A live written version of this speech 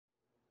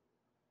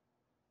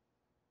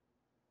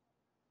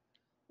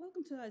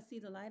Welcome to I See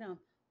the Light. I'm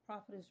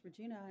Prophetess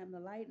Regina. I am the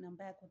light, and I'm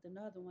back with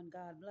another one.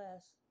 God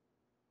bless.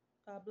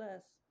 God bless.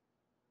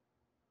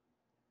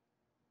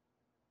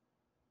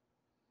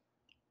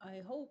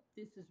 I hope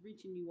this is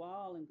reaching you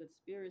all in good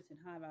spirits and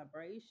high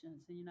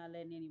vibrations, and you're not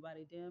letting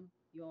anybody dim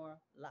your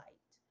light.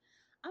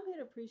 I'm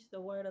here to preach the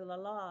word of the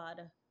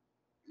Lord.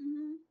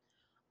 Mhm.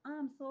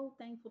 I'm so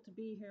thankful to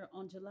be here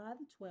on July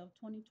the 12th,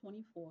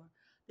 2024.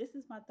 This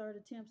is my third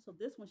attempt, so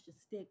this one should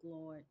stick,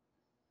 Lord.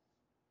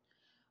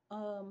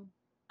 Um,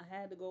 I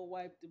had to go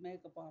wipe the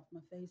makeup off my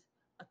face.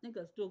 I think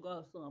I still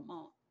got some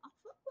on. I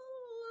feel a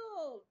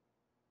little,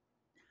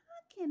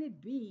 how can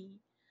it be?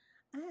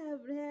 I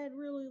haven't had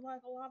really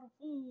like a lot of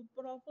food,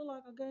 but I feel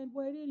like I gained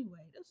weight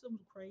anyway. There's some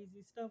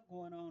crazy stuff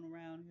going on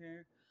around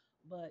here,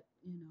 but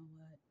you know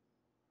what?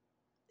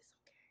 It's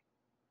okay.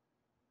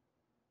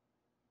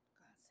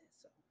 God said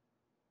so.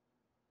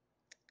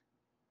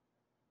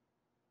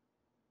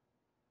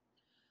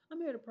 I'm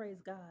here to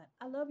praise God.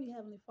 I love you,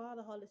 Heavenly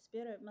Father, Holy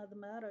Spirit, Mother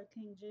Mother,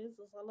 King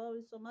Jesus. I love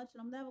you so much,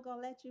 and I'm never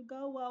gonna let you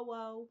go. Whoa,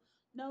 whoa,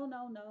 no,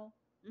 no, no,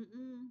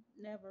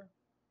 never.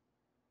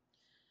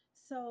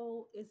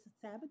 So it's a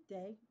Sabbath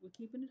day. We're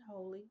keeping it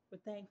holy. We're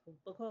thankful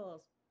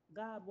because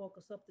God woke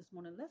us up this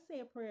morning. Let's say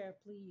a prayer,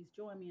 please.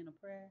 Join me in a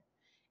prayer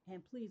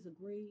and please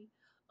agree.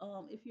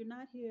 If you're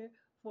not here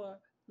for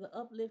the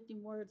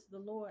uplifting words of the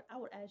Lord, I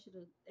would ask you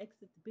to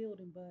exit the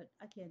building, but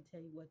I can't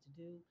tell you what to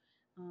do.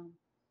 Um,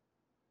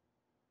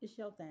 it's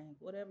your thing,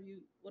 whatever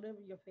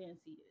your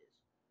fancy is.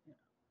 You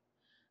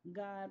know,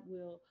 God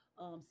will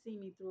see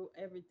me through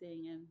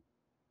everything, and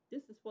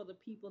this is for the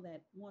people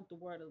that want the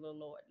word of the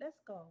Lord. Let's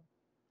go.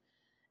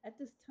 At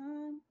this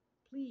time,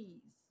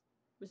 please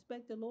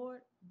respect the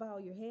Lord, bow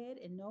your head,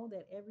 and know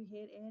that every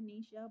head and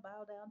knee shall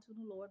bow down to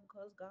the Lord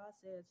because God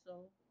said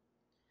so.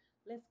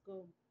 Let's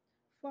go.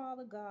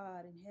 Father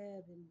God in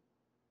heaven,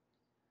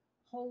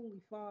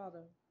 Holy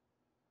Father,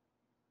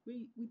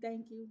 we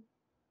thank you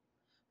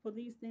for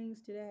these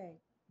things today: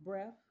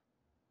 breath,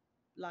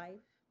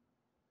 life,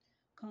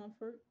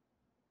 comfort,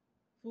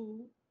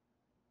 food,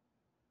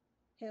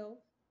 health,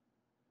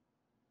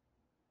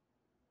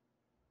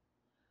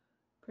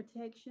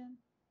 protection,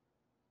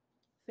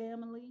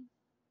 family,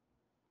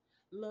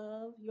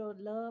 love,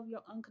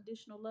 your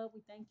unconditional love.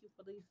 We thank you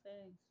for these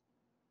things.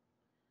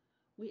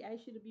 We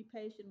ask you to be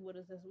patient with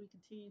us as we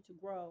continue to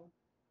grow.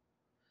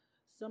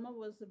 Some of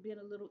us have been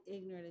a little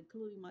ignorant,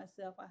 including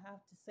myself. I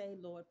have to say,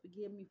 Lord,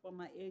 forgive me for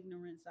my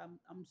ignorance.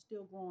 I'm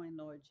still growing,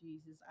 Lord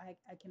Jesus.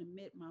 I can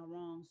admit my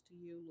wrongs to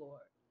you,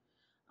 Lord.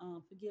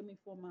 Forgive me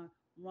for my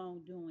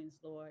wrongdoings,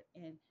 Lord,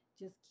 and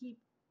just keep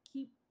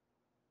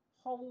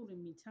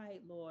holding me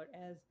tight, Lord,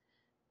 as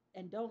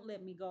and don't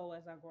let me go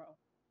as I grow.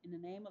 In the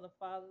name of the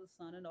Father, the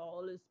Son, and the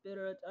Holy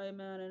Spirit,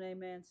 amen and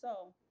amen.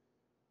 So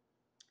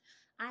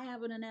I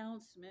have an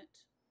announcement.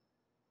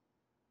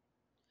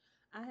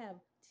 I have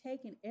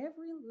taken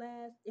every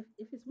last, if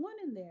it's one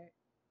in there,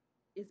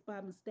 it's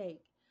by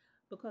mistake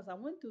because I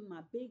went through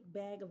my big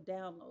bag of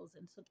downloads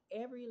and took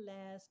every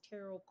last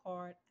tarot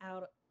card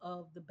out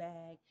of the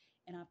bag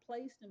and I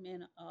placed them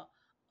in a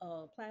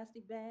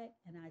plastic bag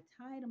and I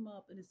tied them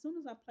up. And as soon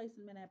as I placed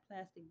them in that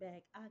plastic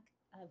bag,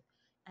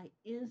 I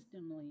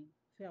instantly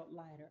felt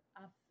lighter.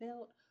 I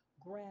felt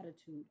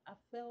gratitude. I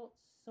felt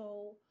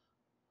so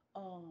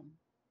um,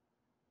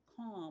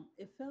 calm.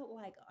 It felt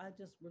like I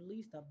just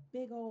released a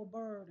big old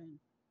burden.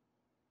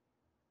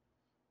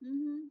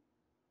 hmm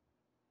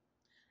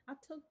I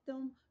took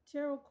them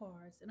tarot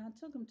cards and I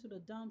took them to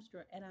the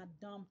dumpster and I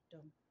dumped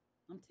them.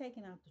 I'm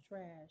taking out the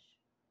trash.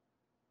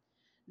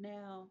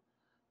 Now,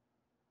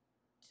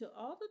 to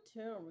all the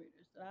tarot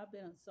readers that I've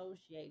been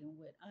associating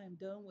with, I am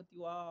done with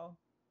you all.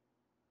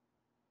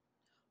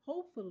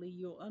 Hopefully,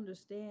 you'll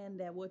understand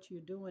that what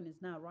you're doing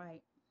is not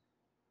right.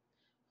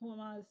 Who am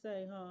I to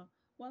say, huh?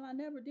 Well, I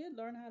never did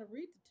learn how to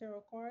read the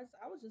tarot cards.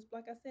 I was just,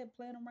 like I said,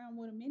 playing around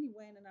with them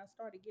anyway, and then I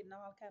started getting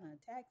all kind of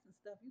attacks and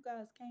stuff. You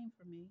guys came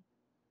for me,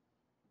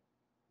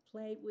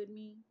 played with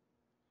me,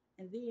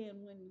 and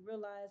then when you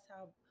realize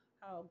how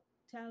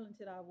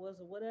talented I was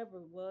or whatever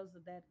it was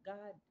that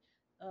God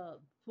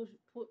push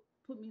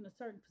put me in a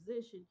certain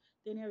position,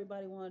 then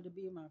everybody wanted to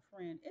be my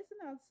friend.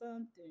 Isn't that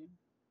something?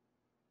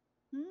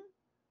 Hmm?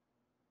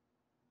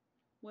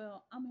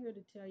 Well, I'm here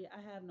to tell you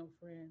I have no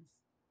friends.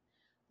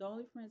 The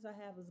only friends I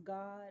have is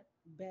God,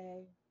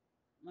 Bay,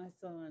 my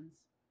sons,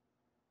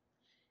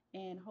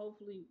 and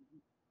hopefully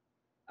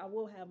I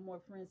will have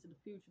more friends in the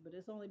future. But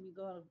it's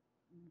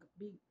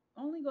be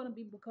only going to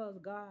be because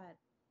God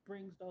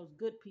brings those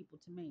good people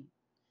to me.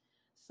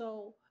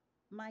 So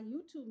my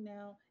YouTube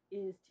now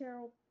is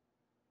tarot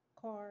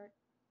card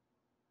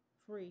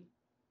free.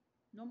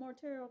 No more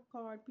tarot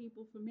card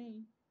people for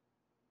me.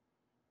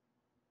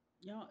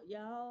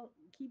 Y'all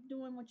keep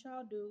doing what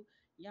y'all do.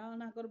 Y'all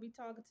not gonna be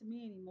talking to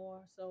me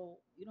anymore. So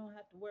you don't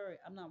have to worry.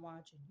 I'm not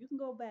watching. You can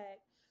go back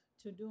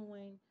to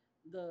doing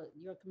the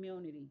your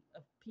community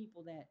of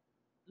people that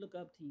look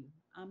up to you.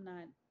 I'm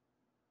not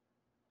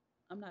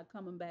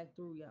coming back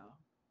through y'all.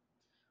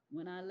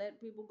 When I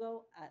let people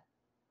go, I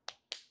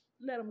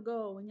let them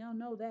go, and y'all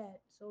know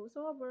that. So it's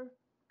over.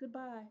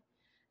 goodbye.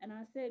 And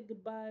I said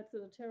goodbye to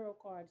the tarot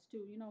cards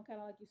too. You know, kind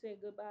of like you said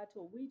goodbye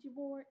to a Ouija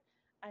board.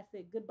 I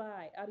said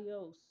goodbye,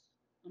 adios,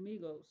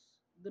 amigos,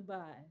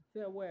 goodbye,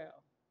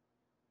 farewell.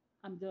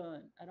 I'm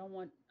done. I don't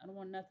want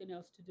nothing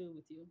else to do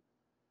with you.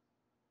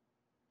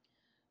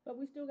 But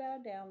we still got our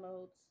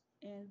downloads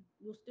and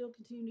we'll still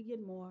continue to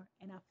get more.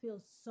 And I feel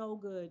so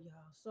good,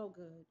 y'all. So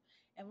good.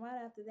 And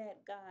right after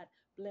that, God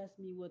blessed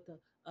me with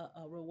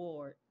a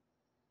reward.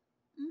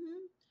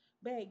 Mm-hmm.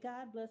 Babe,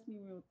 God blessed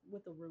me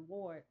with a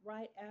reward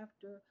right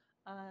after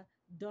I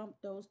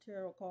dumped those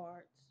tarot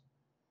cards.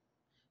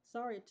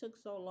 Sorry it took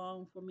so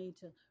long for me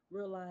to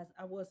realize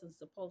I wasn't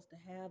supposed to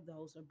have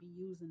those or be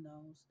using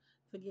those.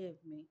 Forgive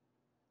me.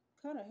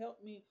 Kind of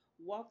helped me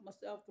walk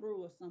myself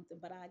through or something,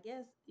 but I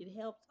guess it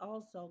helps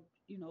also,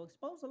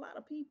 expose a lot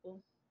of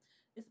people,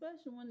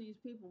 especially when these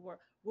people were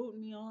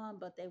rooting me on,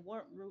 but they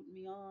weren't rooting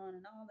me on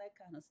and all that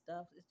kind of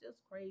stuff. It's just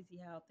crazy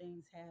how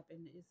things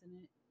happen, isn't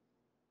it?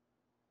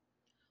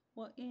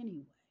 Well,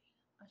 anyway,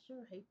 I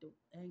sure hate the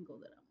angle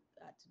that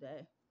I'm got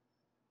today.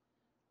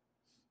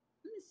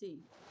 Let me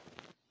see.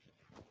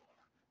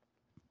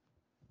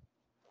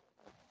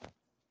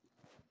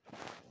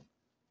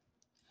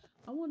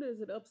 I wonder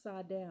is it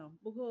upside down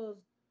because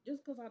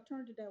just because I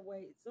turned it that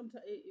way,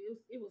 sometimes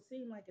it will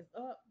seem like it's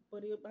up,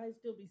 but it might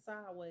still be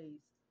sideways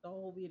the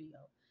whole video.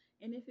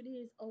 And if it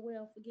is, oh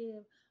well,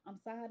 forgive. I'm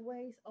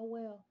sideways. Oh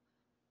well.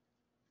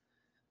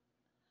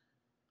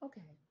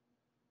 Okay.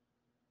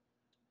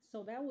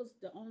 So that was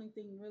the only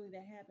thing really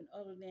that happened.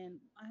 Other than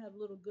I have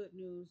little good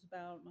news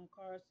about my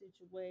car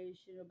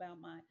situation, about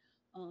my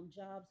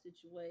job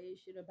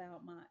situation,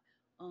 about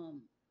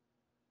um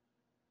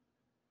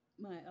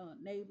my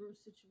neighbor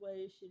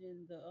situation,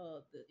 and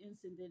the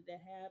incident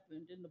that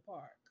happened in the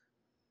park.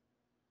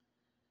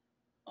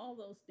 All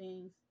those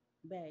things,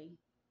 Bay.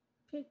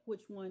 Pick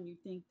which one you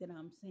think that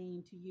I'm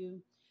saying to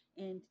you,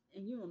 and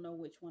you don't know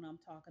which one I'm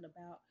talking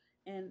about.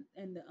 And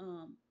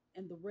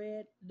the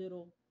red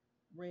little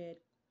red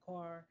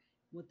car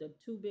with the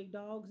two big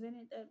dogs in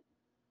it, that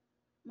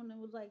when it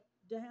was like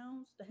the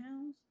hounds.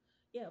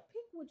 Yeah,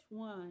 pick which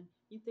one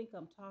you think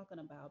I'm talking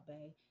about,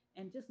 Bay,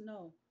 and just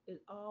know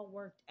it all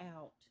worked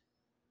out.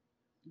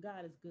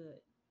 God is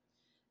good.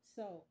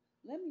 So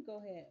let me go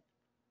ahead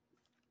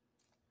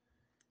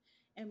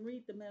and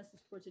read the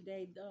message for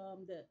today.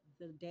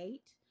 The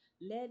date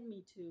led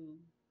me to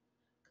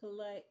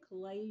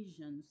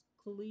collisions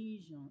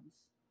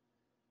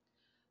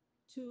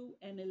 2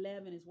 and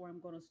 11 is where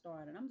I'm going to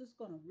start, and I'm just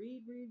going to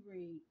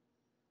read.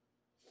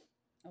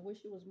 I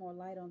wish it was more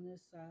light on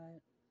this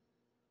side,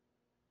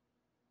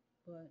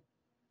 but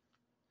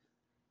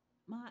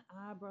my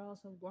eyebrows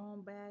have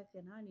grown back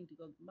and I need to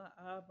go get my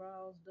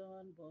eyebrows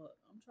done, but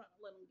I'm trying to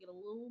let them get a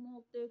little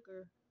more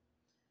thicker.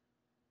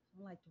 I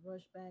don't like to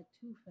rush back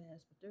too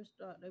fast, but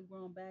they've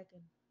grown back,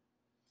 and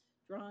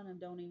drawing them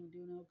don't even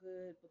do no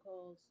good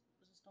because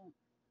I just don't.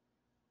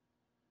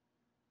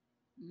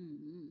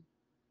 Mm-mm.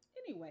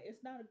 Anyway,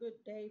 it's not a good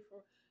day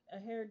for a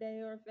hair day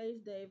or a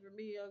face day for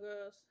me, I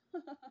guess.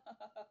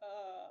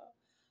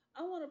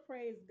 I want to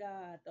praise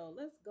God though.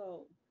 Let's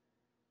go.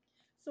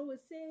 So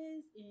it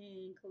says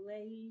in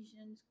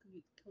Colossians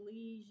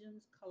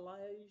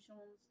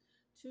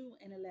 2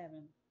 and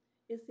 11,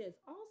 it says,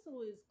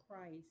 also is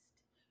Christ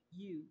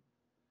you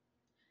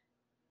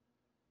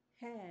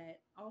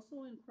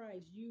also in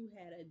Christ, you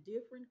had a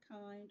different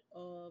kind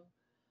of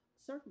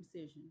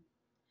circumcision,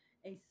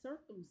 a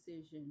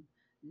circumcision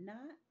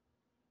not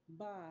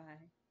by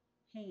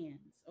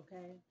hands,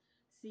 okay?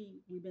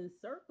 See, we've been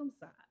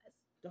circumcised,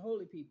 the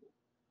holy people.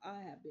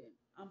 I have been.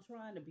 I'm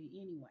trying to be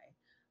anyway.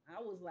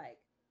 I was like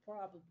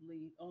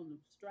probably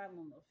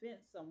straddling on the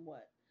fence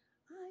somewhat.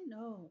 I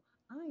know.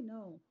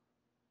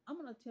 I'm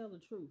gonna tell the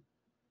truth.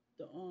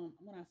 The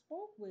When I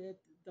spoke with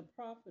the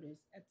prophetess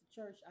at the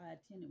church I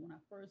attended when I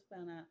first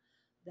found out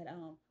that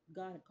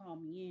God had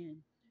called me in,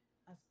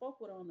 I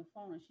spoke with her on the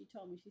phone and she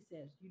told me, she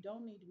says, you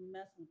don't need to be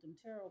messing with them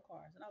tarot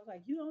cards. And I was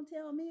like, you don't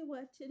tell me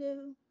what to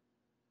do.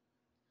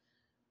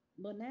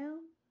 But now,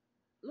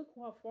 look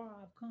how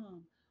far I've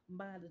come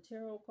by the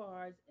tarot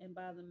cards and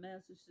by the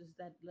messages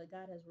that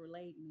God has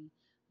relayed me.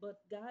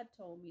 But God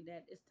told me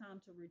that it's time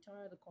to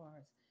retire the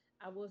cards.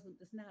 I wasn't,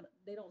 it's not,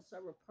 they don't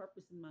serve a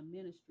purpose in my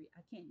ministry.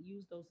 I can't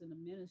use those in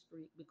the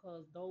ministry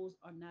because those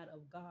are not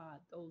of God,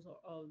 those are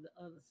of the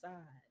other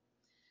side.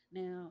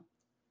 Now,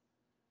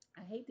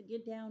 I hate to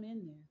get down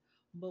in there,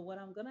 but what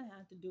I'm gonna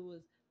have to do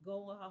is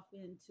go off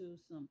into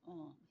some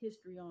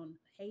history on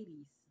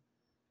Hades.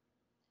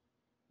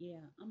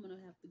 Yeah, I'm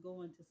gonna have to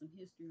go into some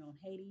history on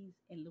Hades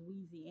and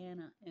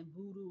Louisiana and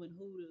voodoo and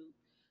hoodoo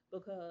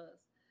because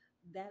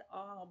that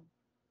all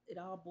it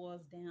all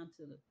boils down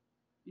to the,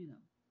 you know,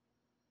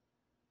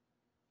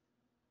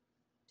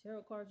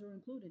 tarot cards are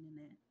included in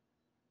that.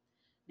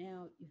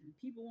 Now, if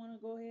people want to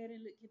go ahead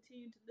and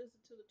continue to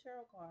listen to the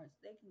tarot cards,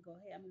 they can go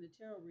ahead. I mean, the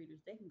tarot readers,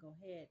 they can go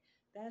ahead.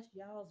 That's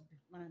y'all's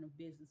line of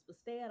business, but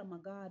stay out of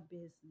my God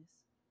business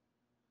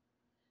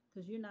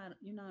because you're not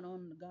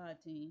on the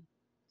God team.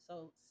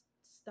 So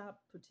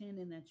stop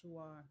pretending that you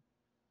are.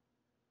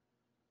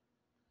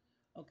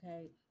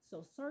 Okay,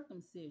 so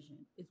circumcision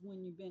is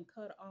when you've been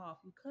cut off.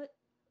 You cut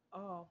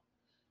off,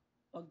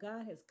 or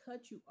God has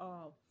cut you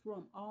off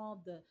from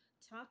all the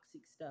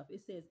toxic stuff.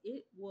 It says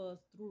it was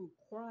through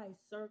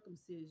Christ's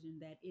circumcision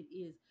that it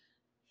is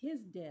his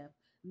death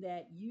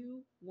that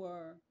you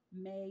were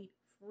made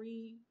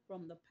free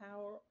from the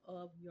power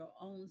of your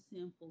own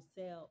sinful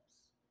selves.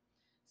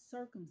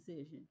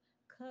 Circumcision,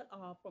 cut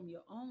off from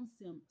your own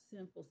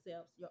sinful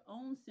selves, your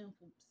own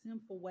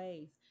sinful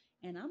ways.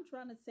 And I'm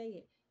trying to say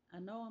it. I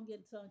know I'm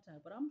getting tongue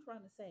tied, but I'm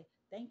trying to say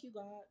thank you,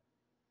 God.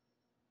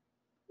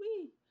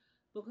 We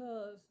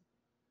because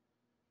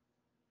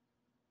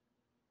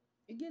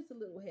it gets a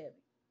little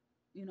heavy,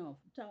 from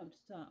time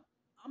to time.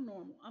 I'm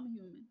normal. I'm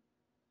human.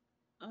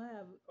 I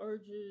have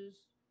urges,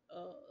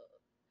 uh,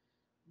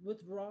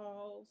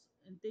 withdrawals,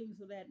 and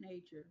things of that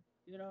nature.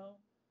 You know,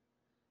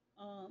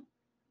 um,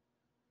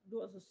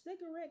 does a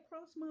cigarette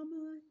cross my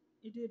mind?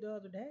 It did the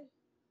other day.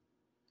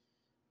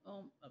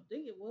 I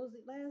think it was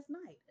it last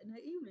night in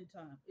the evening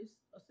time. It's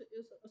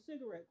a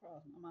cigarette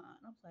crossed my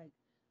mind. I was like,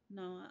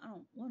 no, I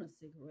don't want a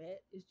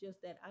cigarette. It's just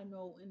that I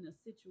know in the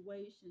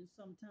situation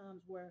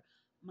sometimes where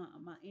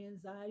my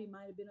anxiety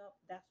might have been up,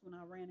 that's when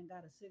I ran and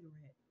got a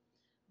cigarette.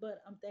 But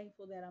I'm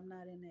thankful that I'm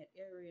not in that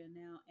area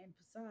now. And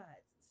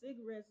besides,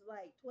 cigarettes are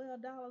like $12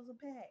 a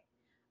pack.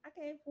 I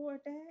can't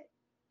afford that.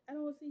 I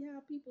don't see how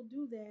people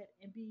do that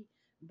and be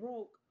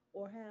broke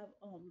or have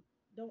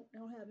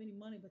don't have any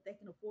money, but they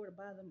can afford to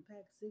buy them a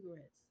pack of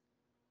cigarettes.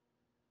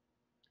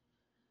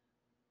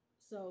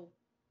 So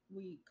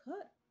we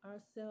cut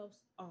ourselves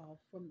off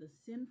from the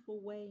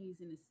sinful ways,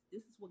 and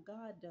this is what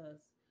God does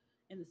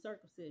in the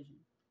circumcision.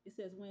 It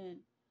says when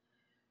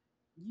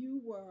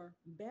you were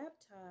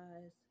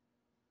baptized,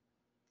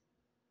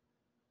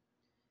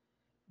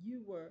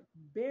 you were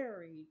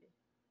buried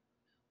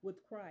with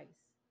Christ,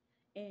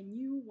 and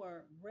you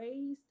were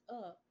raised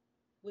up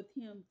with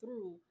him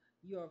through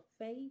your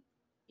faith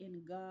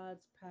in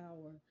God's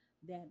power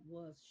that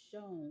was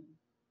shown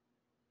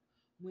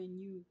when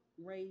you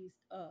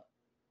raised up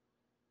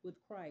with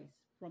Christ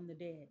from the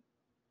dead.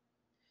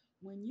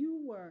 When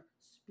you were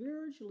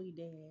spiritually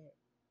dead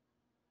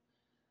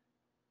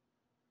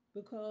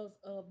because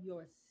of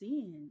your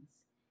sins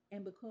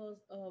and because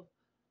of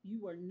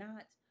you were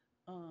not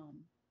um,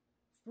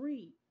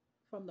 free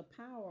from the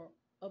power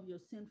of your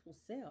sinful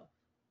self,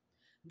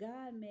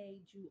 God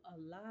made you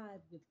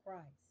alive with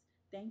Christ.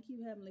 Thank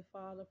you, Heavenly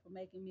Father, for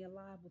making me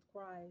alive with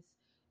Christ.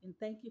 And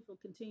thank you for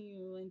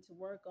continuing to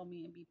work on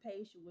me and be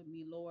patient with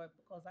me, Lord,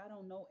 because I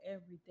don't know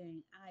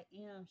everything. I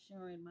am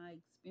sharing my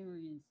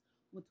experience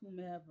with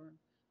whomever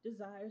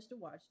desires to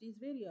watch these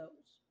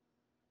videos.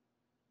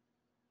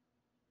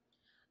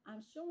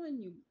 I'm showing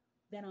you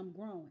that I'm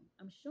growing.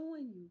 I'm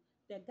showing you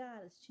that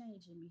God is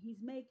changing me.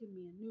 He's making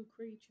me a new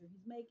creature.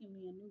 He's making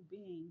me a new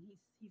being.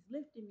 He's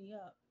lifting me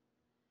up.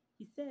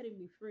 He's setting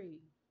me free.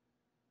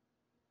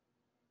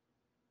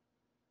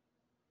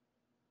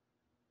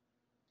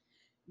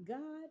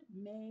 God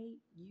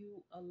made you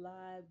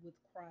alive with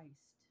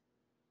Christ,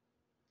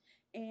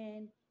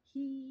 and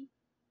he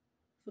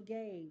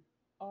forgave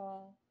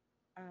all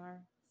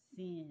our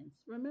sins.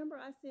 Remember,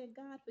 I said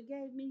God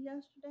forgave me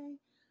yesterday?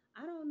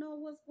 I don't know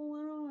what's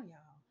going on,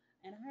 y'all.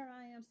 And here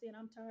I am saying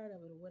I'm tired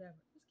of it or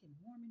whatever. It's getting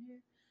warm in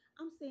here.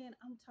 I'm saying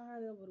I'm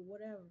tired of it or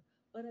whatever.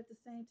 But at the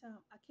same time,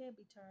 I can't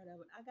be tired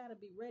of it. I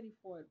gotta be ready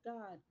for it.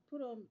 God,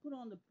 put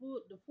on the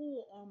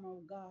full armor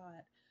of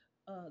God,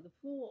 the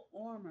full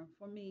armor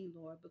for me,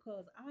 Lord,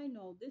 because I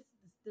know this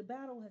the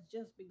battle has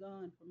just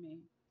begun for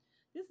me.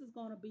 This is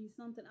going to be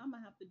something I'm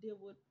going to have to deal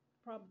with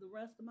probably the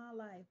rest of my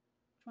life,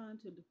 trying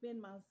to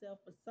defend myself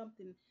for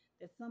something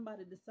that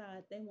somebody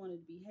decides they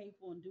wanted to be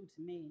hateful and do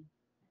to me.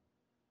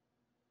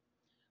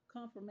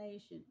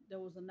 Confirmation,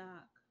 there was a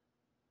knock.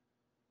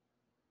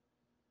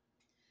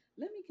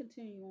 Let me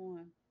continue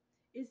on.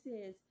 It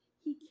says,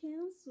 he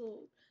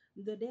canceled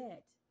the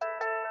debt.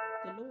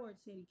 The Lord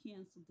said he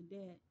canceled the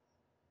debt.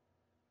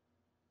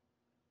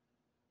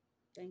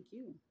 Thank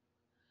you.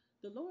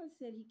 The Lord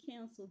said he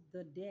canceled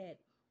the debt,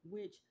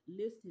 which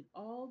listed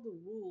all the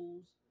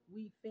rules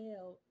we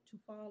failed to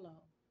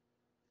follow.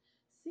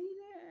 See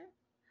there?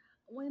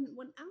 When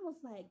I was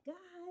like,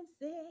 God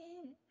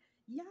said,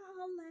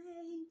 y'all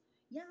ain't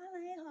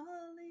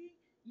holy,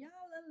 y'all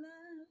are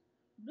love,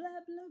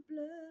 blah blah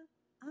blah.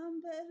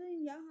 I'm better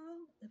than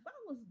y'all. If I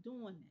was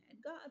doing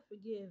that, God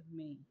forgive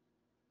me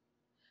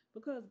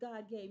because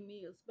God gave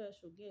me a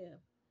special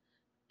gift,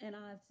 and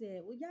I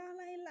said, well, y'all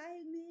ain't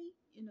like me.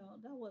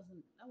 That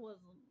wasn't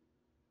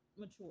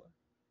mature.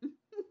 It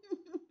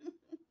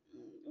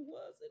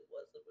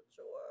wasn't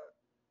mature.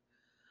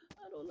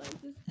 I don't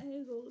like this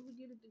angle. Let me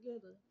get it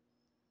together.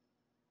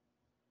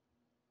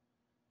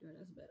 Yeah,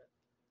 that's better.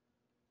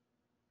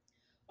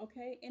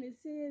 Okay, and it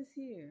says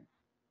here,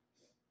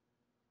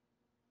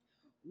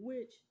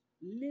 which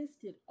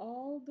listed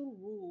all the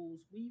rules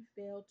we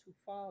failed to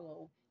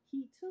follow.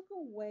 He took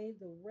away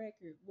the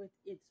record with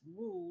its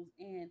rules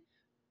and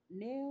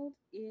nailed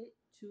it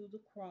to the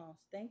cross.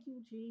 Thank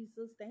you,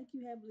 Jesus. Thank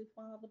you, Heavenly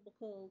Father,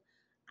 because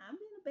I've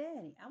been a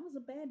baddie. I was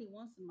a baddie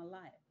once in my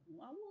life.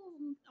 I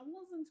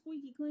wasn't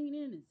squeaky clean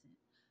innocent.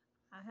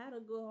 I had a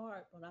good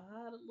heart, but I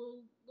had a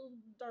little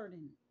dirt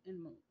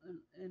in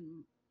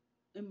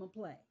my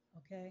play.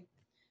 Okay,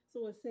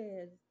 so it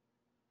says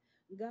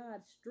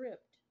God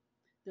stripped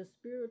the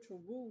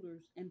spiritual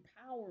rulers and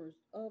powers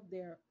of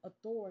their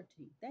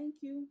authority.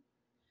 Thank you.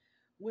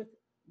 With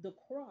the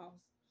cross,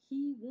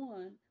 He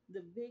won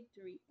the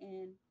victory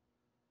and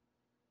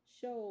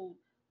showed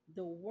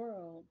the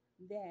world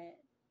that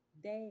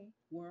they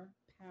were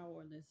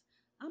powerless.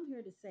 I'm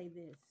here to say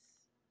this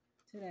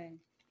today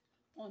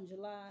on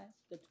July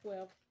the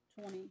 12th,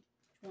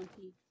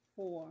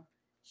 2024.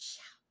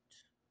 Shout.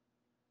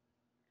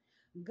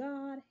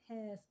 God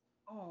has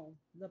all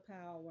the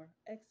power.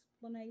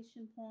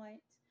 Explanation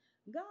point.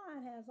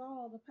 God has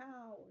all the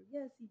power.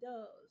 Yes, He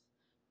does.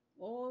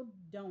 Oh,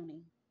 don't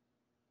He?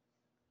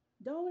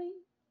 Don't He?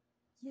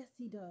 Yes,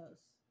 He does.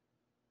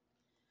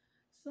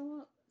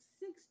 So,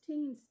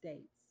 16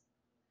 states.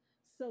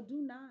 So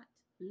do not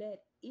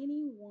let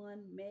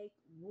anyone make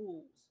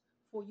rules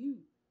for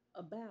you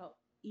about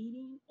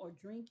eating or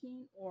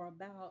drinking or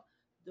about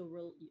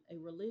a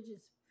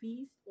religious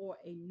feast or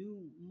a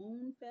new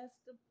moon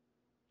festival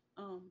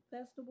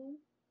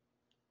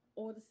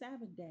or the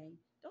Sabbath day.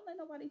 Don't let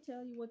nobody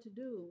tell you what to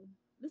do.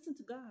 Listen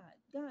to God.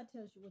 God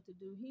tells you what to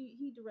do.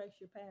 He directs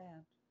your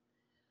path.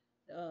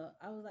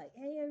 I was like,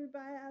 hey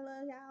everybody, I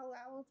love y'all.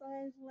 I was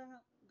like,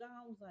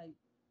 God was like,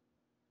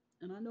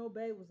 and I know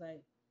Babe was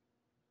like,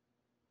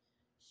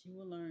 she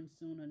will learn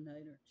sooner or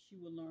later. She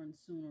will learn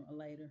sooner or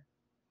later.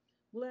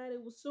 Glad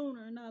it was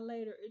sooner and not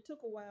later. It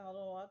took a while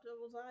though.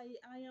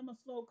 I am a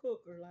slow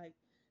cooker, like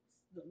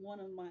one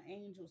of my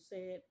angels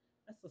said.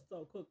 That's a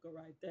slow cooker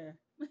right there.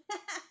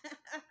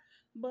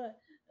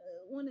 But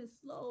when it's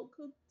slow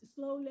cooked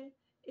slowly,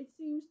 it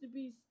seems to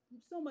be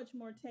so much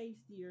more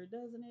tastier,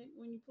 doesn't it?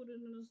 When you put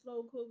it in a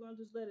slow cooker and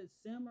just let it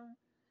simmer,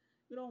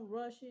 you don't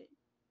rush it.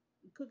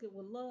 You cook it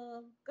with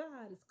love.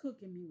 God is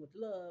cooking me with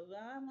love.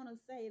 I want to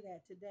say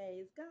that today.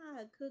 Is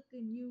God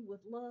cooking you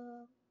with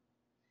love?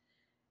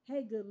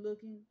 Hey, good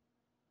looking.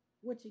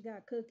 What you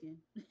got cooking?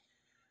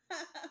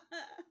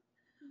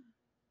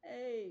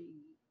 Hey,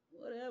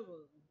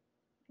 whatever.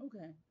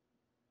 Okay.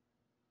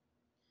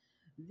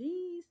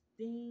 These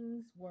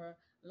things were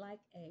like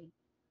a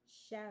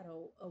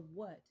shadow of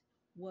what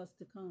was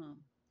to come.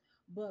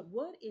 But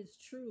what is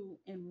true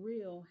and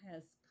real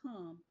has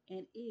come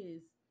and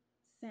is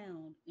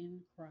sound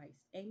in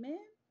Christ. Amen.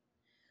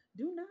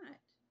 Do not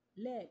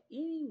let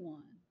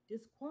anyone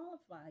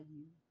disqualify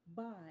you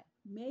by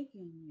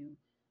making you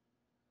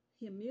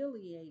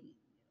humiliating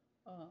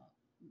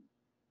you,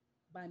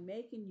 by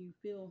making you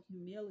feel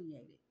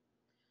humiliating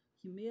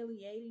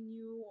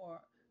you,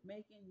 or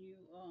making you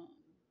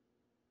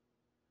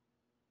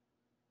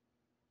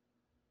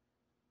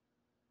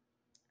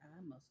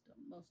I must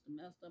have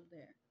messed up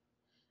there.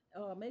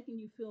 Making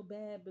you feel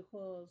bad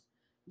because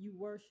you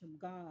worship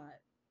God.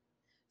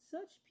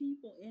 Such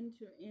people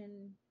enter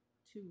into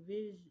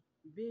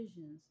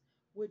visions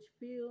which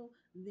fill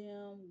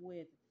them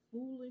with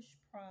foolish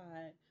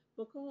pride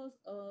because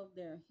of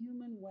their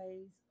human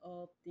ways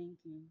of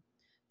thinking.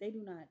 They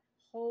do not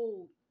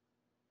hold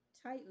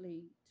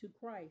tightly to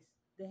Christ,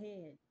 the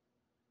head.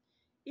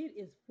 It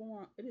is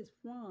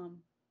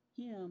from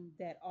him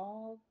that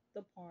all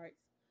the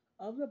parts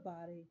of the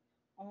body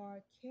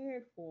are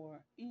cared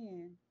for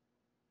and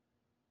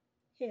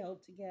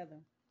held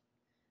together.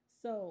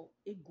 So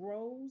it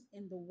grows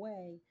in the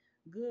way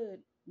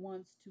good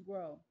wants to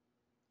grow.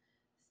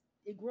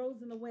 It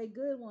grows in the way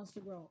good wants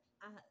to grow.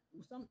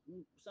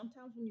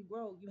 Sometimes when you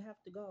grow, you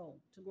have to go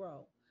to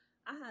grow.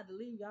 I had to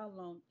leave y'all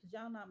alone because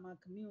y'all not my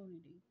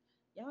community.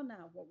 Y'all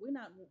not what we're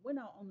not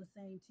on the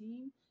same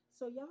team.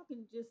 So y'all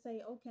can just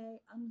say,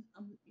 okay, I'm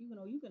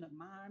you can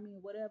admire me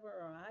or whatever,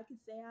 or I can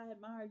say I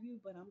admire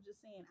you, but I'm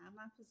just saying I'm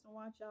not just to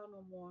watch y'all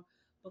no more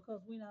because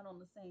we're not on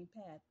the same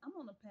path. I'm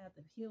on the path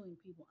of healing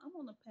people. I'm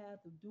on the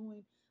path of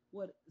doing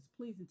what is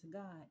pleasing to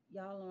God.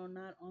 Y'all are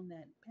not on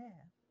that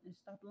path. And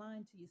stop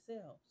lying to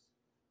yourselves.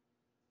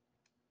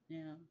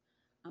 Now,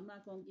 I'm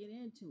not gonna get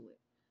into it.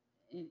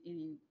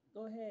 And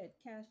go ahead,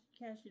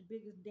 cash your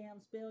biggest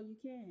damn spell you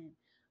can.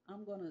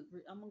 I'm gonna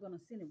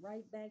send it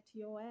right back to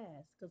your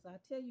ass because I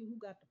tell you who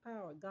got the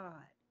power,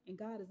 God, and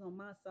God is on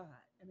my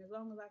side. And as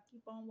long as I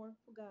keep on working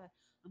for God,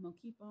 I'm gonna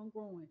keep on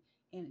growing.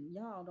 And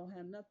y'all don't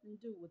have nothing to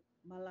do with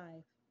my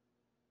life.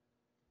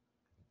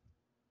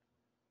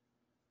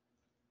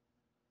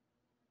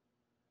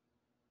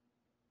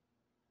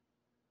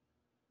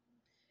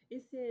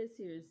 It says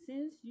here,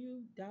 since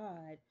you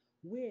died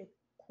with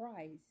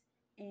Christ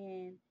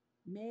and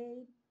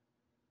made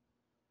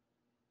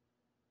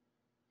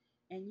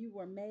and you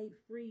were made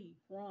free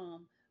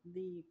from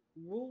the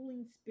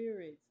ruling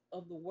spirits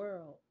of the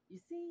world. You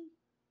see,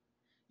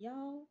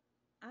 y'all,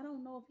 I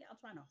don't know if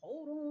y'all trying to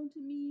hold on to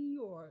me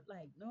or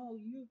like, no,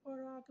 you're part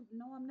of our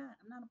no, I'm not.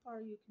 I'm not a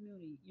part of your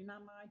community. You're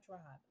not my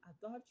tribe. I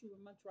thought you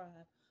were my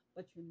tribe,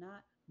 but you're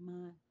not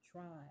my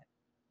tribe.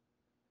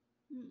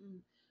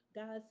 Mm-mm.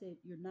 God said,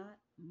 you're not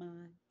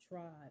my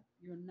tribe.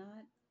 You're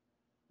not.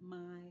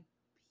 my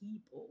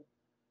people.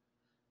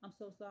 I'm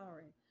so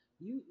sorry.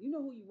 You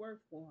know who you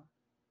work for,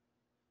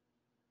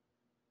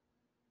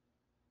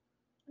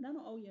 and I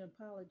don't owe you an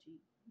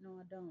apology. No,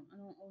 I don't. I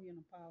don't owe you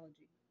an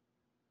apology.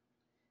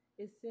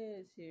 It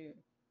says here,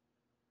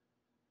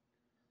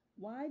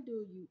 why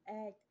do you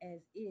act as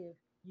if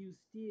you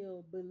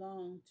still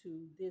belong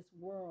to this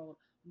world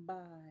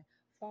by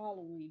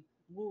following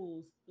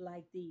rules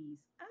like these?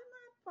 I'm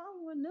not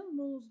following them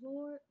rules,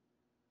 Lord.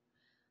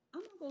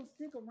 I'm not going to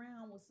stick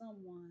around with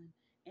someone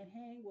and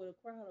hang with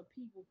a crowd of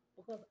people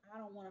because I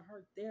don't want to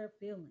hurt their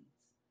feelings.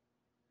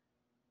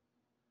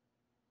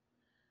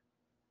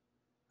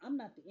 I'm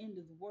not the end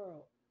of the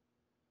world,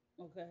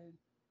 okay?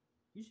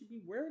 You should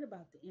be worried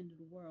about the end of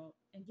the world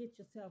and get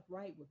yourself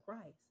right with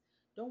Christ.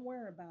 Don't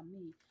worry about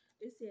me.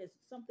 It says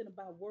something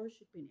about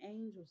worshiping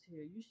angels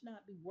here. You should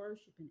not be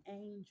worshiping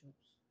angels.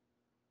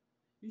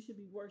 You should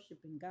be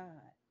worshiping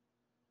God.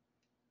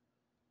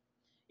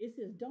 It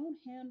says don't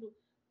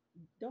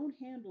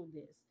handle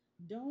this.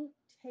 Don't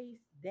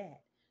taste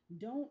that.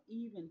 Don't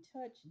even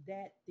touch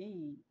that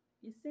thing.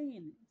 It's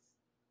saying this.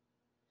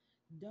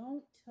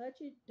 Don't touch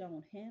it,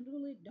 don't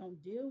handle it,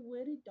 don't deal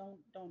with it,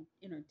 don't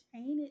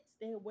entertain it,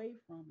 stay away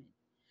from it.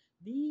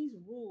 These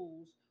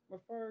rules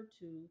refer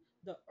to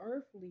the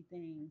earthly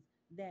things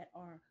that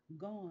are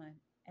gone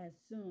as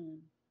soon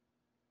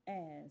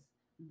as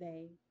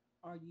they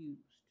are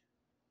used.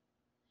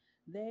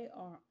 They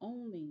are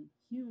only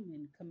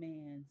human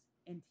commands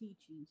and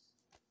teachings.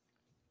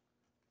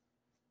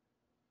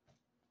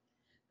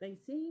 They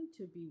seem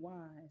to be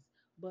wise,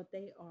 but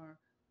they are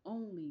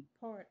only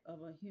part of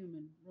a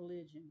human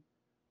religion.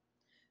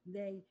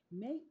 They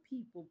make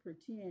people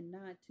pretend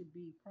not to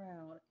be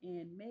proud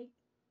and make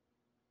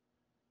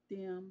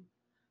them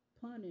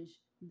punish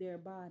their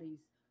bodies,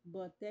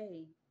 but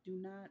they do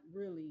not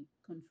really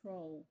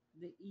control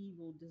the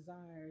evil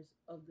desires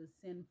of the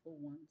sinful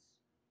ones.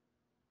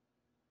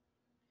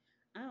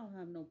 I don't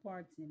have no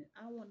parts in it.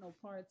 I want no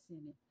parts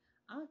in it.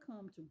 I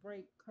come to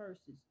break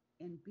curses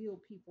and build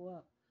people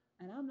up.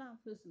 And I'm not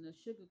fixing to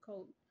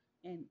sugarcoat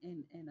and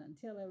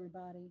tell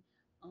everybody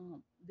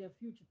their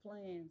future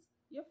plans.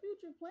 Your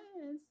future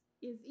plans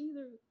is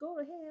either go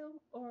to hell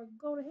or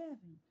go to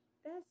heaven.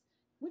 That's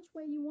which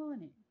way you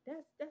want it.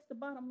 That's the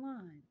bottom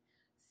line.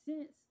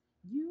 Since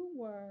you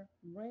were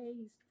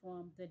raised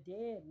from the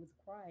dead with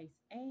Christ,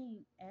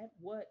 aim at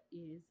what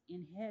is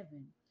in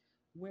heaven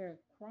where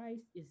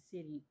Christ is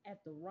sitting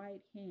at the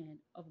right hand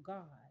of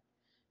God.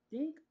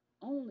 Think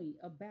only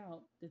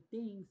about the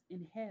things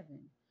in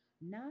heaven,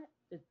 not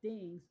the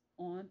things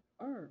on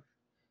earth.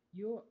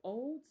 Your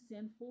old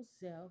sinful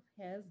self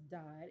has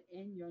died,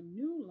 and your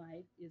new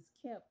life is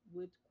kept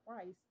with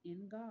Christ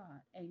in God.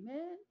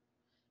 Amen.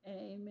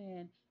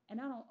 Amen.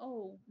 And I don't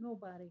owe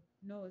nobody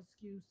no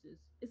excuses.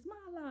 It's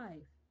my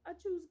life. I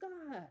choose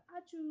God. I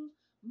choose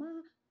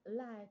my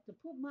life to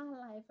put my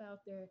life out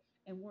there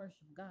and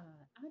worship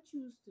God. I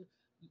choose to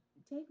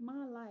take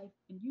my life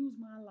and use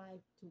my life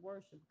to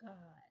worship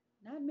God,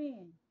 not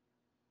man,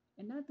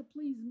 and not to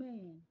please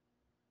man,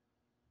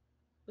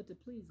 but to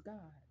please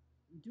God.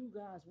 Do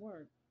God's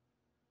work.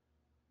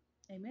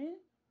 Amen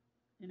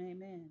and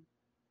amen.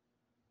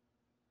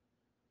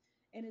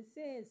 And it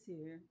says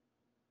here,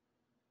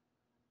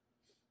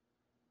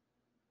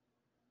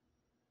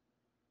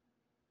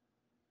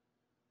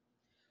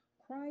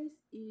 Christ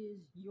is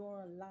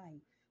your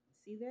life.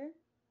 See there?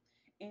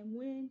 And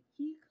when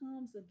he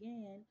comes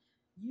again,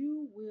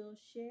 you will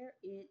share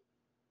it,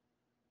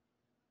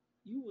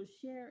 you will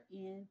share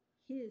in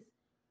his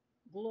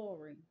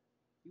glory.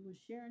 You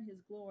will share in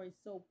his glory.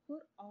 So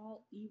put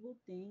all evil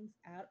things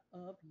out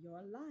of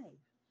your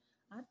life.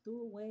 I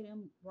threw away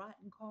them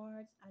rotten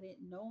cards. I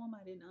didn't know them.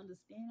 I didn't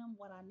understand them.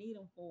 What I need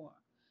them for.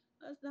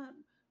 That's not.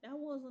 That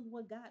wasn't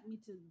what got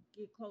me to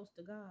get close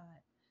to God.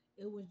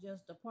 It was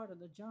just a part of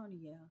the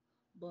journey, yeah.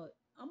 But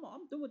I'm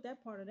through with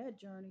that part of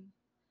that journey.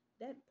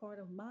 That part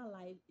of my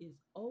life is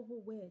over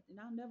with, and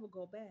I'll never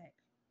go back.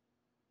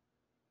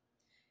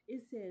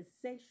 It says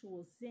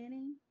sexual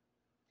sinning.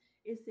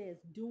 It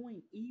says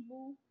doing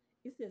evil.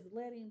 It says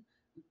letting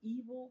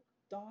evil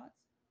thoughts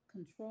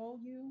control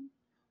you,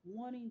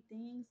 wanting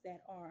things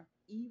that are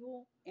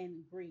evil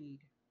and greed.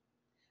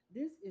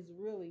 This is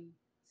really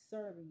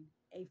serving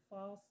a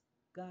false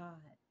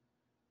God.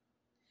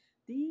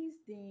 These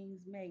things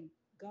make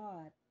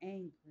God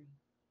angry.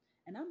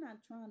 And I'm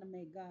not trying to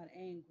make God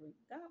angry.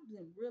 God's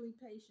been really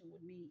patient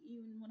with me,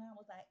 even when I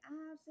was like,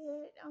 I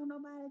said, don't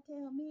nobody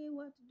tell me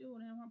what to do.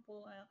 And then I'm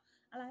pull out.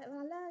 I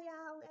love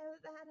y'all,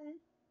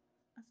 everybody.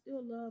 I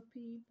still love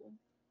people.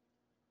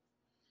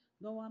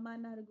 Though I might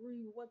not agree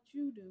with what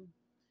you do.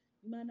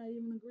 You might not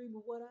even agree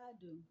with what I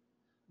do.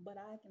 But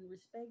I can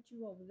respect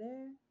you over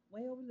there,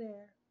 way over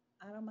there,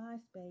 out of my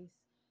space.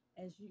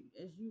 As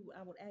you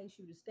I would ask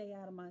you to stay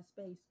out of my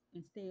space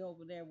and stay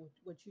over there with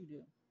what you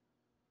do.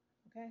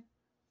 Okay?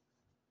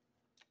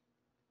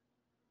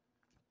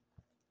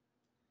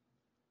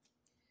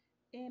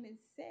 And it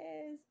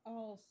says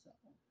also,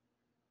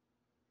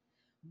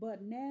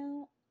 but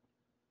now,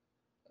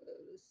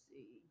 let's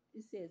see,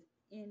 it says,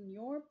 in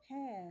your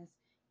past,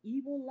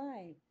 evil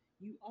life.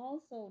 You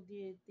also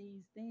did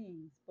these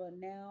things, but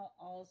now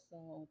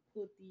also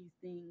put these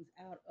things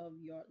out of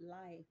your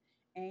life.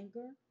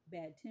 Anger,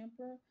 bad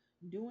temper,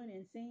 doing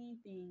and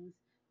saying things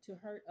to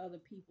hurt other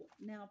people.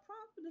 Now,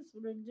 Prophetess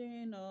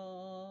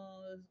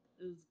Regina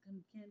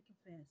can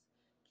confess,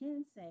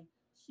 can say,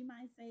 she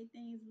might say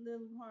things a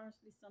little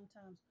harshly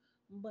sometimes,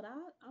 but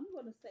I'm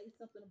going to say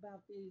something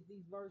about these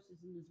verses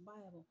in this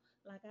Bible.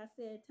 Like I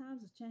said,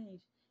 times have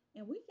changed.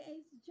 And we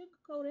can't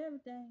sugarcoat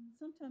everything.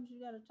 Sometimes you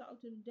got to talk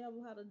to the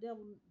devil how the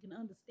devil can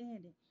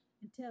understand it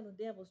and tell the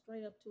devil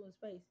straight up to his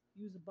face.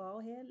 Use a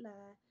bald head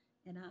lie,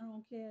 and I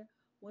don't care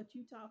what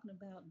you talking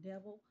about,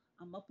 devil.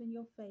 I'm up in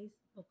your face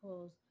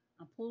because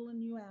I'm pulling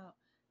you out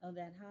of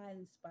that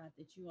hiding spot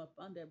that you up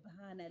under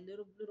behind that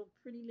little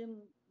pretty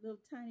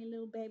little tiny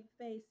little baby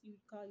face you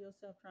call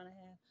yourself trying to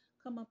have.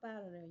 Come up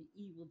out of there,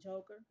 you evil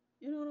joker.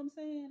 You know what I'm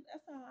saying?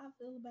 That's how I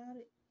feel about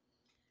it.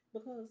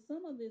 Because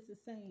some of this is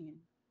saying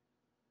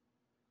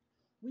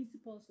we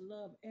supposed to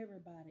love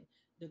everybody.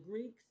 The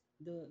Greeks,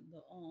 the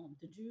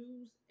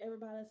Jews,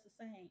 everybody's the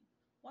same.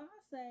 Well, I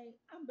say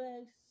I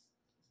beg.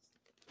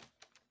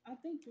 I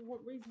think the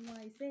reason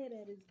why he said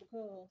that is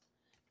because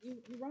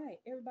you're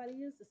right. Everybody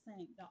is the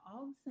same. They're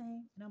all the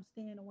same, and I'm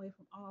staying away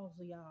from all of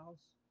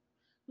y'all.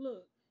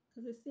 Look,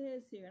 because it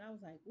says here, and I was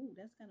like, ooh,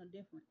 that's kind of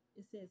different.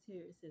 It says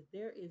here, it says,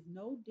 there is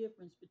no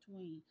difference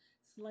between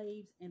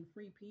slaves and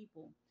free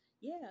people.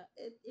 Yeah,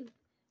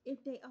 if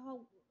they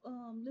all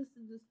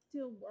listen to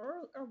still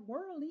or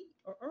worldly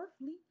or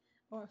earthly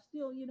or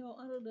still,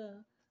 under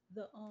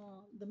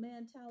the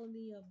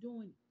mentality of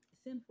doing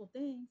sinful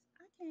things,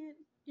 I can't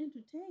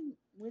entertain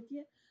with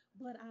you.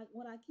 But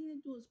what I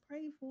can do is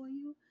pray for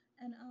you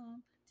and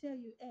tell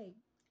you, hey,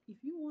 if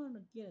you want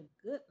to get a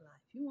good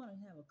life, you want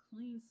to have a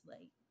clean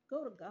slate,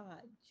 go to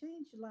God,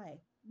 change your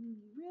life,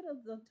 rid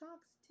of the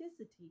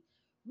toxicity,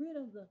 rid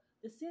of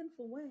the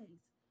sinful ways.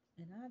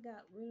 And I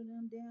got rid of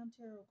them damn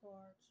tarot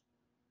cards.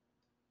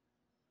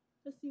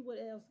 Let's see what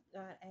else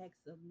God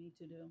asks of me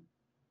to do.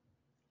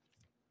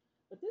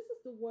 But this is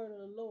the word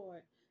of the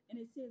Lord, and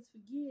it says,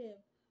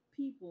 forgive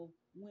people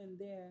when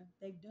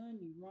they've done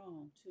you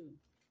wrong too.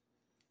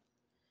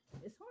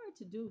 It's hard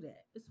to do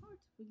that. It's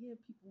hard to forgive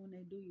people when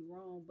they do you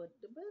wrong, but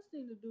the best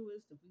thing to do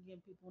is to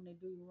forgive people when they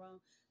do you wrong,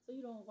 so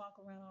you don't walk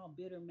around all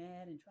bitter,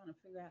 mad, and trying to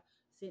figure out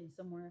sitting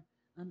somewhere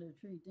under a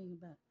tree thinking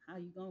about how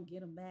you gonna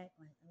get them back.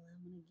 Like, oh,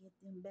 I'm gonna get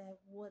them back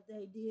for what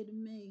they did to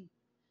me,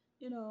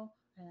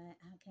 And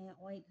I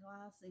can't wait till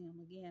I see them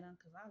again,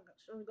 because I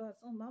sure got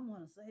something I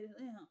want to say to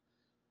them.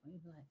 Or you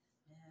be like,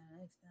 yeah,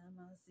 next time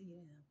I see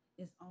them,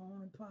 it's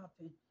on and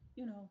popping.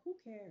 Who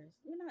cares?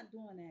 We're not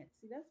doing that.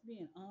 See, that's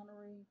being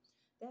honoring.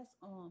 That's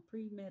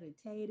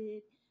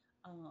premeditated.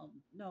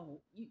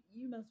 No,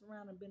 you mess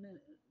around and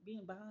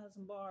being behind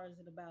some bars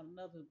in about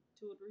another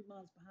 2 or 3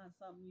 months behind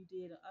something you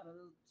did out of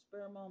a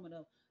spare moment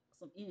of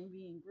some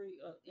envy and greed,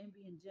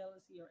 envy and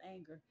jealousy or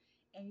anger,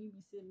 and you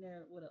be sitting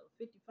there with a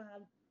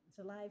 55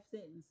 to life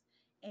sentence,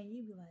 and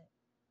you be like,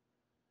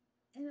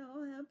 and it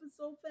all happened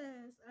so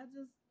fast. I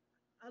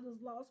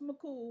just lost my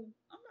cool.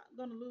 I'm not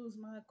gonna lose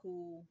my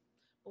cool.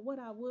 But what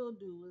I will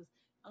do is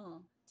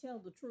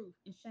tell the truth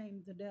and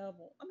shame the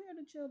devil. I'm here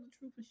to tell the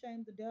truth and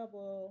shame the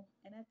devil.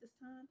 And at this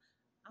time,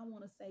 I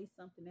want to say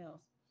something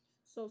else.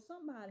 So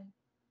somebody,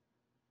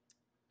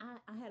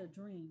 I had a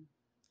dream.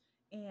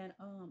 And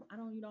I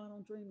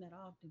don't dream that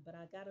often, but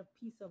I got a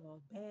piece of a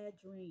bad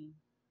dream.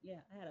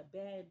 Yeah, I had a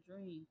bad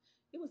dream.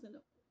 It was in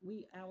the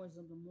wee hours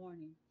of the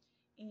morning.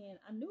 And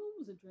I knew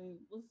it was a dream.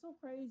 What's so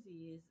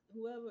crazy is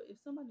if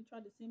somebody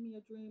tried to send me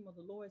a dream, or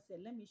the Lord said,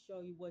 let me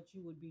show you what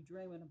you would be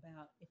dreaming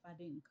about if I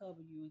didn't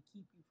cover you and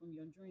keep you from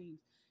your dreams,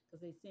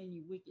 because they send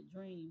you wicked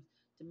dreams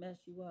to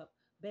mess you up.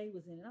 Bay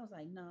was in it. I was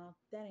like, no,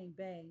 that ain't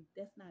Bay.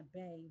 That's not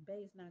Bay.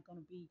 Bay's not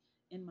going to be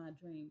in my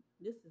dream.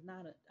 This is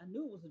not I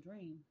knew it was a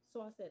dream.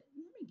 So I said,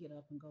 let me get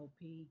up and go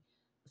pee.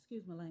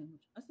 Excuse my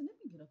language. I said, let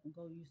me get up and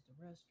go use the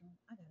restroom.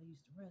 I got to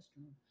use the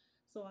restroom.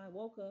 So I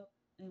woke up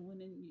and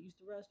went in and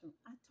used the restroom.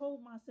 I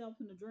told myself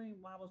in the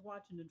dream while I was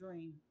watching the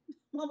dream,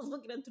 while I was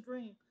looking at the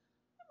dream,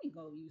 let me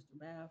go use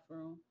the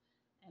bathroom.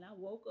 And I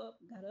woke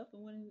up, got up and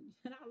went in,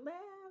 and I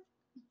laughed.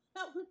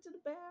 I went to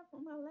the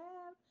bathroom. I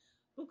laughed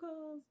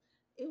because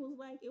it was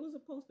like it was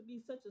supposed to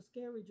be such a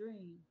scary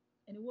dream,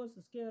 and it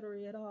wasn't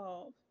scary at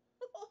all.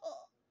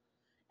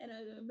 And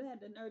I had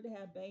the nerve to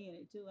have Bay in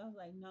it too. I was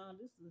like, no,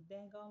 this is a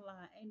dang on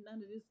lie. Ain't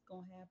none of this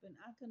gonna happen.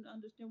 I couldn't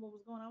understand what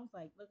was going on. I was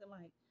like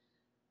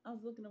I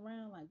was looking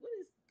around like, what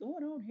is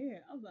going on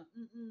here? I was like,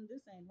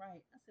 this ain't right.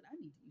 I said, I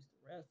need to use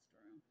the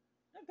restroom.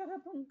 I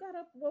got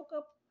up, woke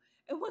up,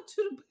 and went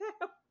to the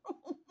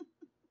bathroom.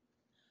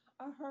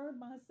 I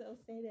heard myself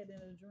say that in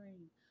a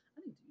dream.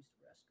 I need to use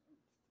the restroom.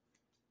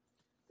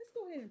 Let's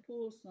go ahead and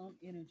pull some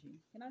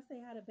energy. Can I say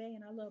hi to Bay?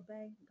 And I love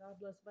Bay.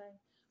 God bless Bay.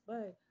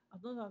 Bay, I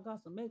think I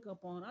got some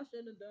makeup on. I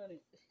should have done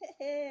it.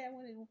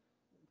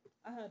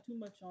 I had too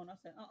much on. I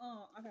said,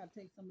 I gotta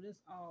take some of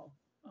this off.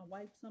 I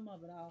wiped some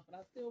of it off, but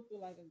I still feel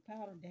like I'm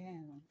powdered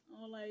down.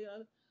 I'm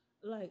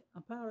like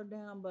I'm powdered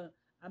down, but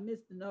I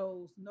missed the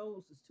nose.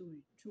 Nose is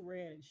too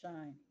red and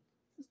shiny.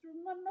 Sister,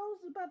 my nose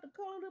is about the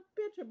color of the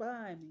picture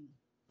behind me.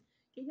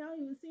 Can y'all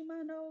even see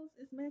my nose?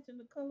 It's matching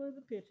the color of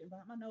the picture.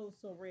 But my nose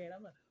so red.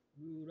 I'm like,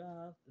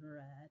 Rudolph the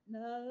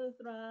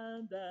red-nosed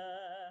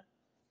reindeer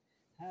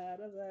had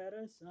a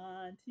very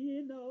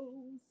shiny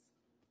nose.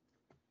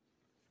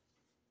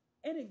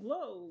 And it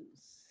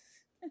glows.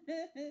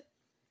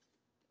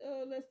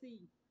 Oh, let's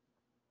see.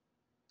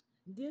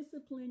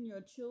 Discipline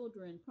your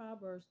children.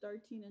 Proverbs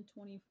 13 and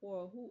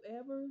 24.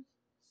 Whoever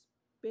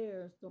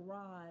spares the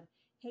rod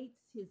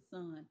hates his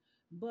son,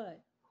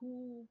 but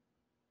who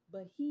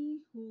but he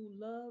who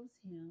loves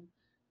him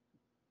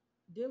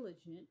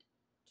diligent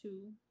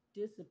to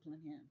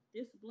discipline him.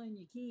 Discipline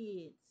your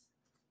kids.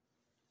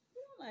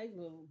 You don't like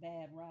little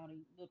bad,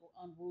 rowdy, little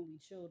unruly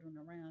children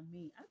around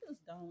me. I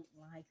just don't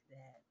like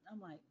that. I'm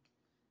like,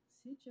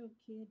 sit your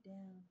kid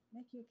down,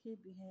 make your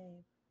kid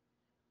behave,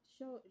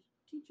 show,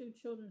 teach your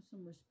children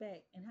some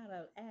respect and how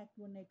to act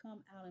when they come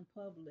out in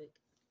public.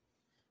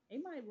 They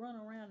might run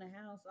around the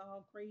house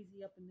all crazy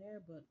up in there,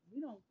 but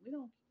we don't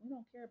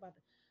care about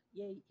the.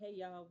 Yeah, hey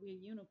y'all, we're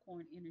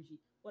unicorn energy.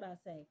 What I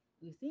say?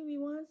 You see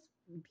me once,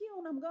 pew,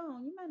 and I'm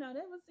gone. You might not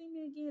ever see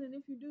me again, and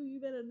if you do,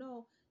 you better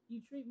know you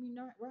treat me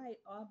not right,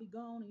 or I'll be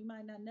gone. And you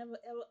might not never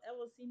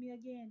ever see me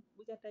again.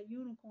 We got that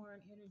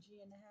unicorn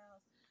energy in the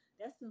house.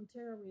 That's them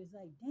terrorists.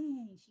 Like,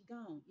 dang, she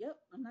gone. Yep,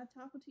 I'm not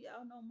talking to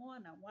y'all no more.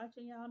 I'm not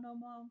watching y'all no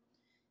more.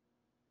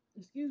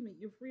 Excuse me,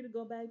 you're free to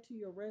go back to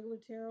your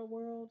regular tarot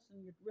worlds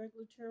and your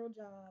regular tarot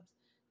jobs,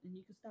 and you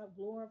can stop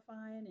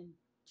glorifying and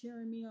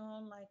cheering me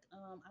on like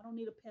I don't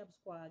need a pep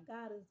squad.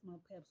 God is my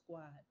pep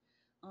squad.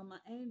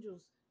 My angels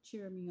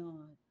cheer me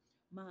on.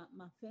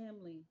 My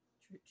family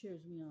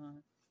cheers me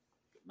on.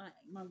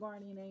 My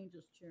guardian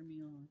angels cheer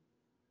me on.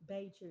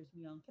 Bay cheers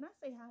me on. Can I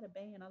say hi to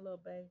Bay? And I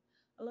love Bay.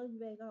 I love you,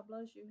 Bay. God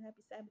bless you.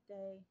 Happy Sabbath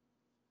day.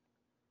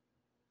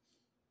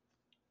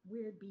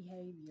 Weird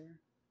behavior.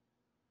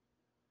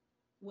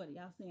 What are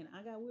y'all saying?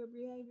 I got weird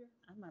behavior?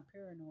 I'm not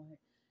paranoid.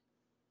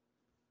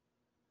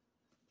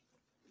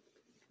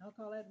 Y'all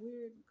call that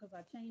weird because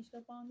I changed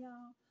up on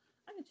y'all?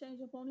 I can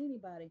change up on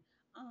anybody.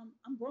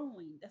 I'm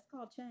growing. That's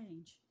called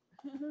change.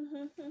 Yeah,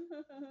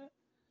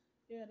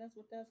 that's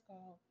what that's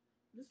called.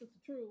 This is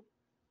the truth.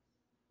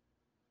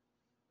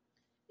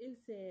 It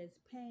says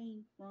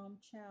pain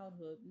from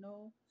childhood,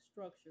 no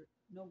structure,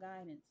 no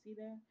guidance. See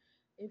there?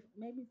 If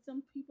maybe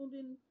some people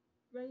didn't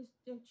raise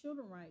their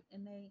children right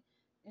and they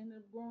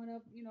ended up growing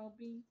up,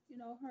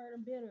 hurt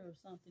or bitter or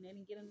something. They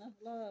didn't get enough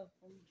love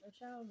from their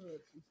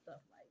childhoods and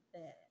stuff like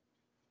that.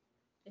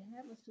 It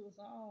happens to us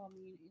all. I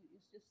mean,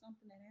 it's just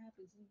something that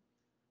happens. And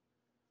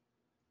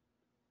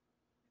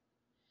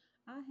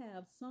I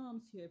have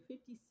Psalms here,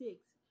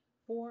 56,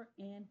 4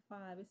 and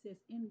 5. It says,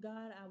 in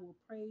God I will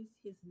praise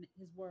his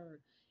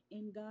word.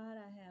 In God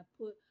I have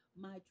put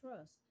my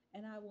trust,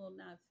 and I will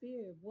not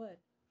fear what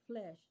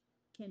flesh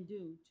can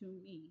do to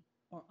me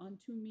or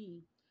unto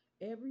me.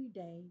 Every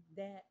day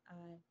that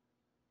I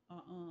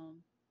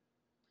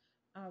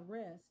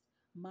rest,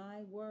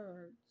 my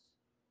words,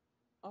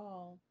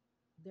 all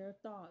their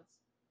thoughts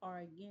are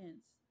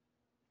against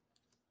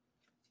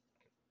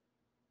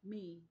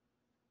me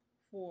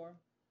for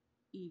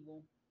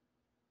evil.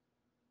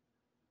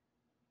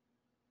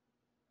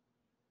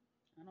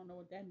 I don't know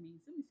what that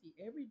means. Let me see.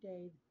 Every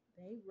day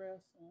they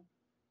wrestle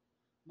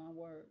my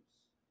words.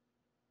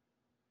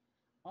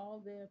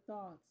 All their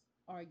thoughts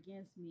are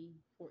against me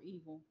for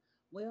evil.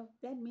 Well,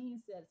 that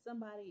means that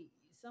somebody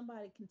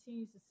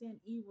continues to send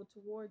evil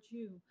towards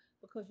you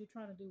because you're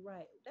trying to do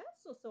right.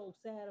 That's what's so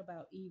sad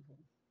about evil.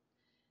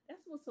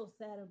 That's what's so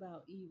sad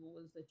about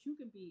evil is that you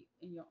can be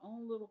in your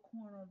own little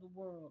corner of the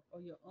world or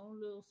your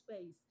own little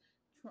space,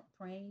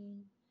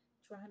 praying,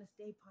 trying to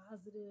stay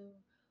positive,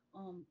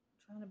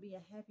 trying to be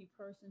a happy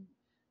person,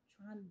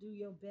 trying to do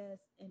your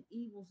best, and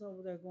evil's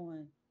over there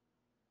going,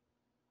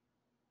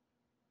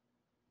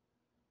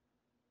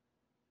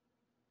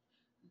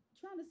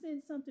 trying to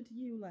send something to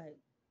you like,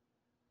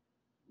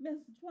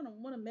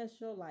 want to mess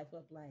your life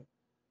up like,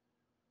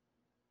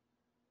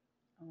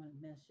 I want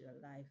to mess your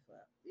life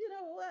up. You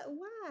know what?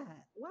 Why?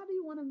 Why do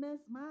you want to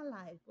mess my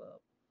life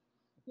up?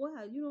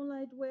 Why? You don't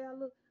like the way I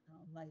look? I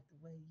don't like the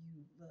way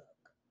you look.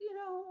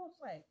 It's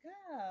like,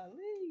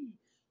 golly.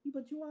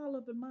 But you all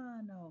up in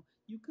mine though.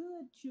 You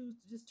could choose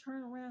to just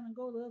turn around and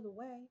go the other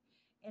way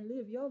and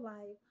live your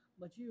life,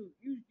 but you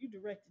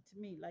directed to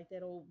me like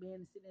that old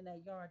man sitting in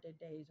that yard that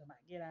day. So I'm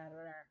like, get out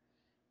of there.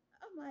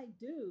 I'm like,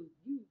 dude,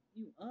 you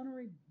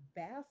honorary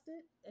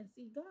bastard. And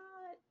see,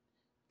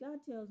 God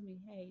tells me,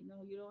 hey,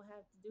 no, you don't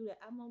have to do that.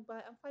 I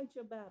fight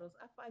your battles.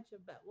 I fight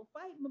your battle. Well,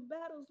 fight my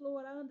battles,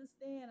 Lord. I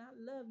understand. I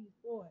love you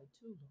for it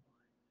too, Lord.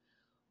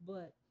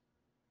 But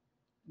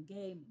you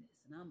gave me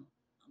this, and I'm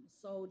a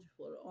soldier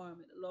for the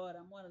army. The Lord,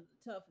 I'm one of the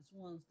toughest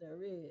ones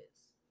there is.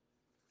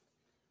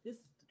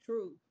 This is the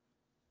truth.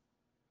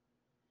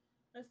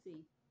 Let's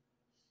see.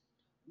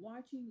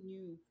 Watching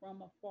you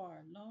from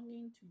afar,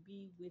 longing to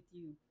be with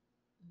you.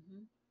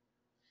 Hmm.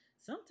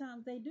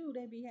 Sometimes they do.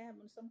 They be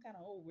having some kind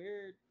of old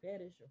weird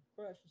fetish or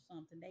crush or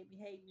something. They be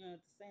hating you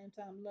at the same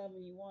time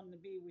loving you, wanting to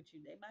be with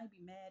you. They might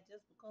be mad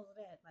just because of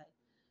that. Like,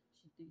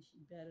 She thinks she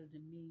better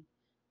than me.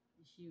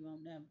 She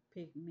won't never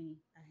pick me.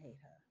 I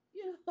hate her.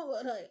 You know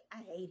what?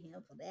 I hate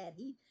him for that.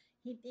 He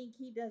think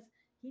he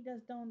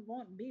just don't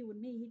want to be with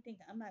me. He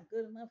think I'm not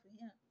good enough for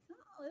him. No,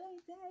 it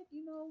ain't that.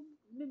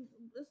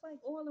 It's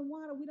like oil and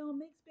water. We don't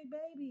mix, big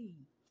baby.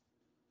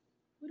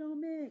 We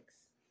don't mix.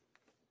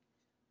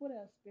 What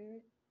else,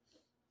 spirit?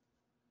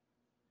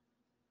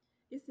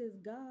 It says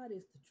God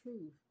is the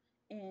truth,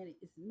 and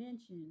it's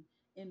mentioned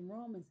in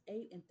Romans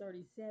 8 and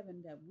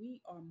 37 that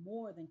we are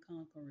more than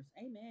conquerors.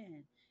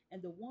 Amen.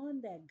 And the one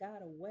that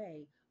got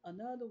away,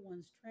 another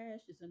one's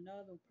trash is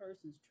another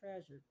person's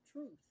treasure.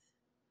 Truth.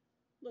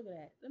 Look at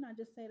that. Didn't I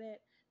just say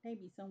that? They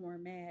be somewhere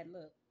mad.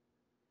 Look,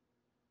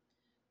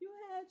 you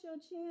had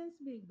your chance,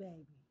 big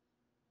baby.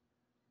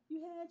 You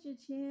had your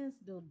chance,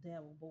 little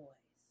devil boys,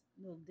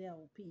 little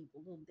devil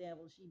people, little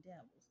devil she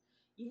devils.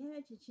 You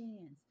had your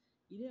chance.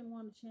 You didn't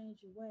want to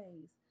change your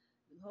ways.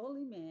 The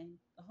holy man,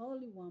 the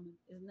holy woman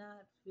is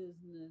not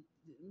fizzing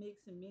to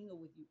mix and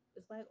mingle with you.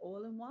 It's like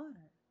oil and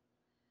water.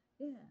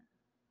 Yeah.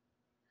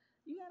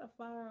 You got a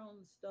fire on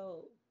the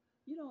stove.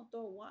 You don't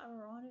throw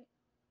water on it.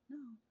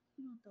 No,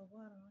 you don't throw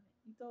water on it.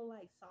 You throw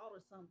like salt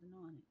or something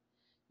on it.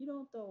 You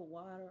don't throw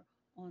water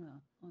on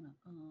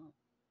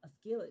a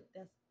skillet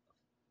that's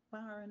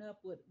firing up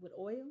with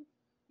oil.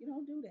 You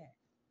don't do that.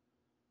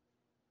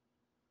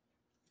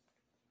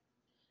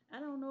 I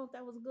don't know if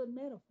that was a good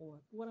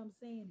metaphor. What I'm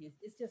saying is,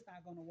 it's just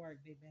not going to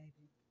work, big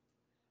baby.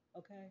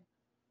 Okay?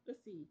 Let's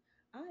see.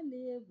 I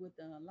live with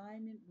the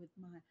alignment with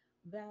my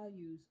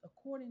values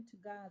according to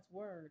God's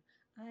word.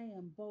 I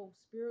am both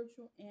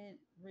spiritual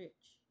and rich.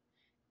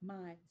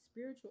 My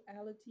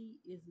spirituality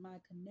is my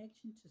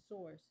connection to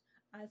source.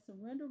 I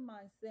surrender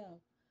myself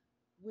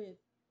with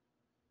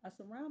I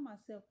surround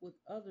myself with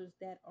others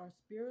that are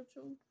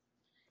spiritual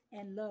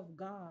and love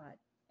God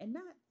and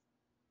not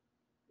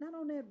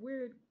on that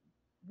weird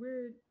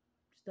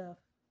stuff,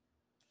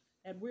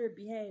 that weird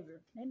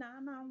behavior. And I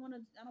don't want to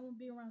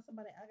be around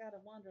somebody. I gotta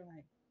wonder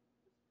like,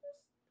 is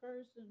this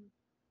person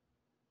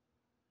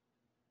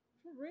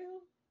for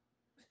real?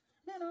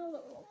 I don't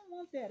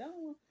want that. I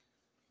don't want.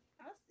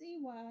 I see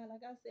why.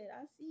 Like I said,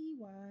 I see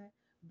why.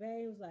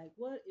 Babe was like,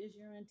 "What is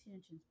your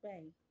intentions,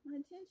 babe?" My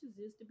intentions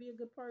is to be a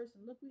good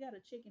person. Look, we got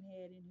a chicken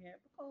head in here.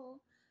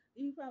 Because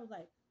he probably was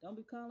like, "Don't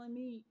be calling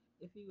me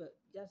if you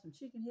got some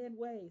chicken head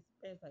ways."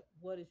 Babe's like,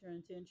 "What is your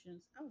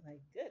intentions?" I was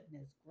like,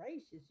 "Goodness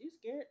gracious, you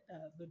scared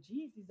the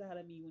bejesus out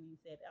of me when he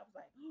said that." I was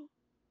like, oh,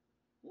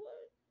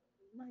 "What?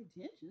 My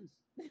intentions?"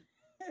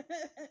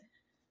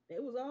 They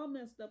was all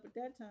messed up at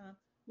that time.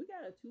 We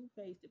got a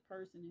two-faced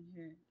person in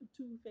here.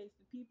 Two-faced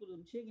people,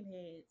 them chicken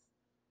heads.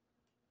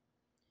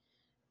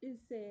 It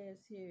says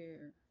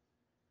here,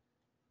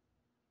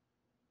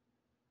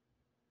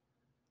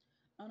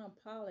 an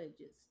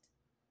apologist,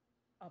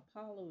 a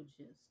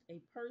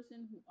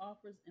person who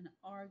offers an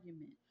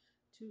argument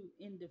to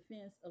in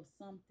defense of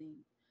something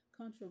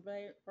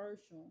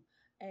controversial,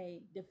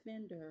 a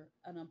defender,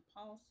 an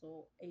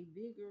apostle, a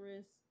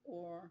vigorous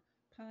or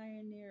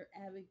pioneer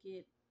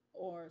advocate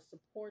or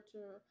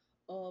supporter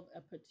of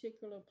a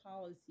particular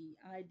policy,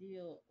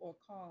 ideal, or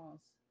cause.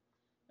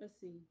 Let's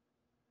see,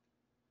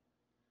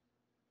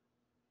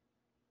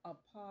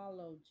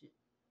 apologist,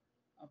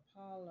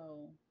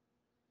 apologist.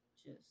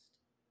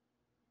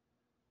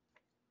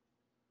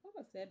 Hope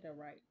I said that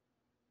right.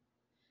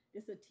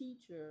 It's a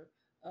teacher,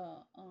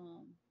 uh,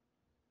 um,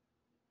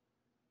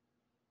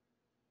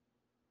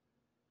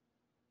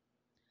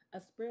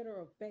 a spreader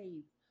of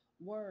faith,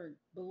 word,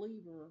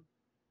 believer,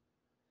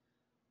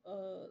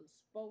 a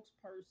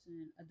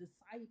spokesperson, a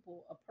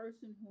disciple, a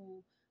person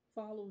who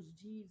follows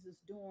Jesus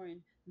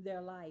during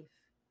their life.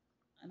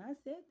 And I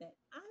said that.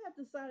 I have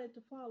decided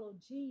to follow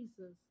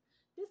Jesus.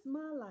 This is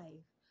my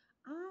life.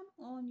 I'm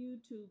on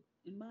YouTube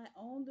in my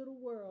own little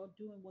world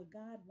doing what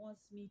God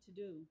wants me to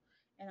do.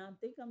 And I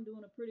think I'm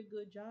doing a pretty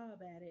good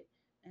job at it.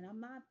 And I'm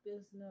not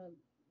just gonna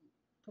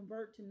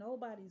convert to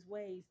nobody's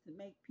ways to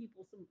make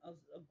people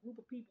a group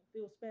of people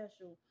feel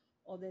special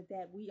or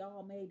that we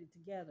all made it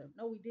together.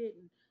 No, we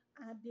didn't.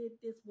 I did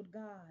this with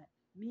God,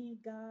 me,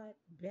 God,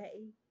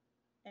 Bay,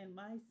 and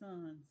my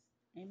sons.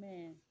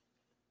 Amen.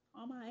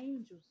 All my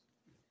angels.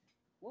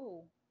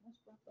 Whoa,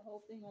 almost dropped the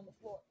whole thing on the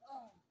floor.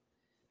 Oh,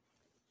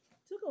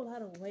 took a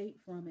lot of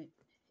weight from it.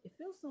 It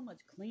feels so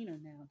much cleaner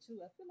now too.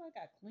 I feel like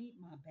I cleaned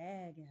my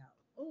bag out.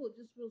 Oh, it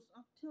just feels.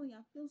 I'm telling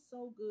you, I feel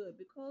so good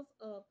because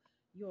of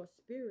your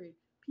spirit.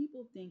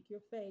 People think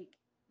you're fake.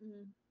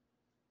 Mm,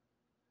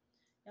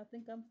 y'all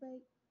think I'm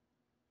fake?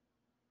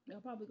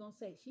 Y'all probably gonna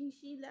say she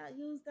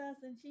used us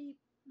and she.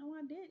 No,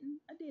 I didn't.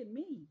 I did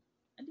me.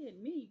 I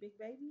did me, big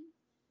baby.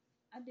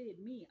 I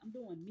did me. I'm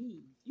doing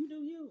me. You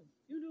do you.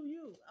 You do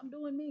you. I'm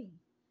doing me.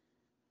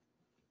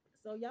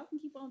 So y'all can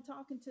keep on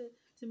talking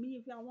to me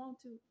if y'all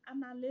want to. I'm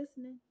not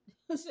listening.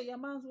 So y'all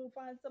might as well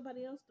find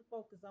somebody else to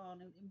focus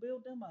on and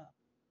build them up.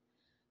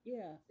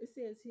 Yeah, it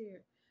says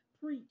here,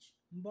 preach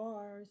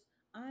bars.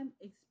 I'm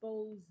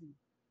exposing.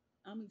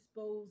 I'm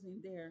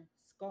exposing their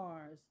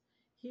scars.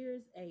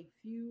 Here's a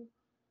few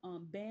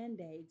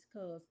band-aids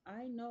because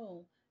I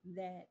know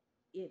that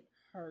it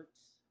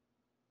hurts.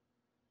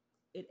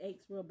 It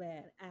aches real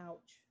bad.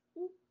 Ouch.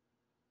 Oop.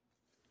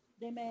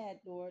 They mad,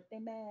 Lord. They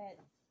mad.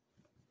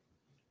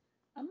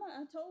 I'm not,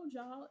 I told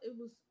y'all it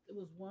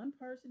was one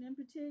person in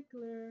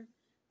particular.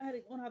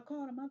 When I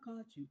called him, I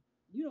caught you.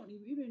 You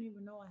didn't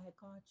even know I had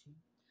caught you.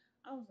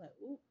 I was like,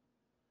 oop.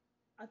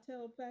 I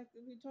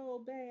we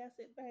told Bay, I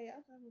said, Bay,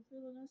 I got a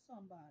feeling there's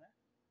somebody.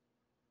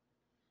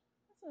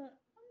 I said,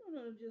 I'm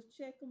gonna just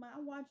check him out. I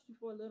watched you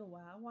for a little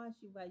while. I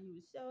watched you while you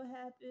were so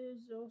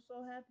happy.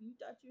 You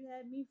thought you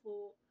had me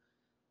fooled.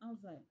 I was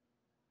like,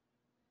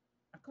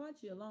 I caught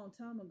you a long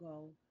time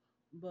ago,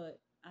 but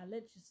I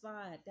let you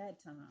slide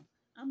that time.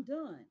 I'm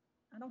done.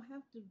 I don't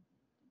have to.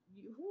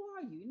 Who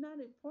are you? You're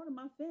not a part of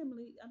my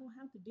family. I don't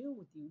have to deal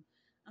with you.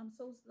 I'm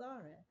so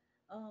sorry.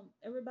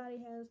 Everybody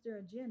has their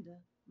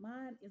agenda.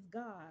 Mine is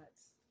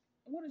God's.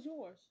 And what is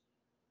yours?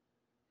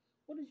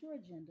 What is your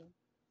agenda?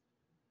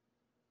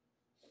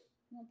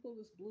 I'm gonna pull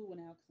this blue one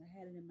out because I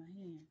had it in my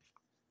hand.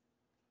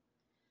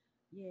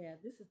 Yeah,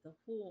 this is the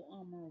full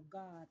armor of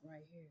God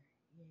right here.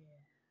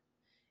 Yeah.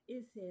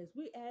 It says,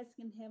 we're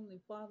asking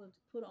Heavenly Father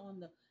to put on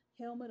the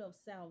helmet of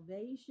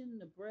salvation,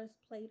 the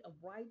breastplate of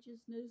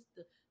righteousness,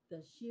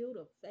 the shield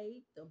of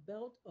faith, the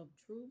belt of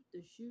truth,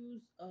 the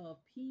shoes of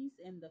peace,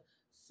 and the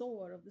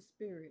sword of the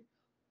Spirit,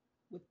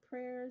 with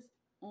prayers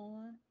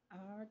on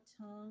our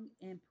tongue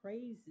and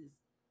praises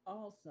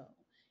also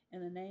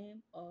in the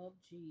name of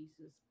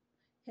Jesus.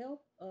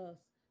 Help us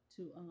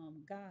to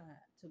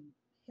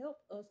help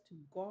us to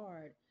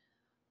guard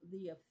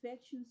the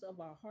affections of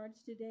our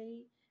hearts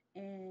today,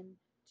 and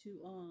to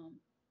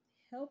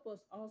help us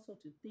also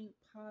to think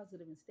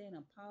positive and stay in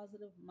a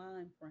positive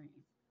mind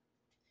frame.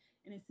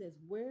 And it says,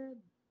 where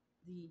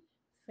the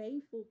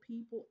faithful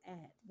people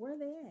at? Where are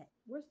they at?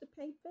 Where's the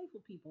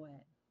faithful people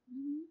at?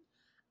 Mhm.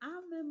 I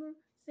remember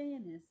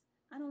saying this.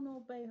 I don't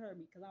know if Bay heard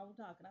me because I was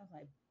talking. I was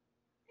like,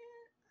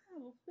 man, I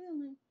have a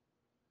feeling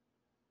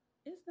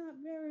it's not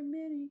very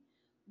many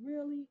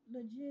really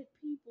legit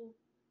people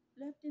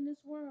left in this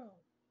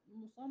world.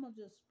 Some are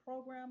just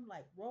programmed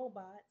like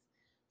robots.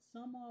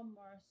 Some of them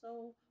are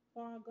so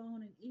far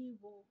gone and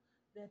evil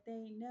that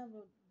they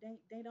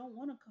don't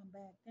want to come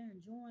back. They're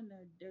enjoying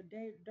their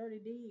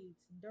dirty deeds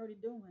and dirty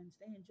doings.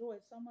 They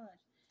enjoy it so much.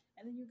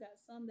 And then you got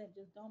some that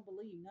just don't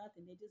believe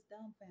nothing. They just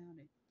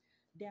dumbfounded,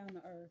 down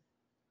to earth.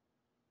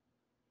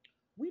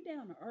 We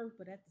down to earth,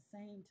 but at the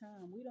same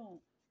time, we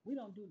don't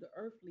do the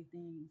earthly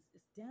things.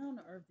 It's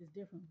down to earth is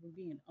different from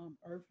being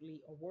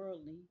earthly or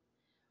worldly.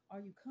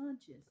 Are you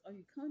conscious? Are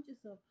you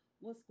conscious of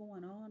what's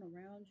going on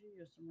around you,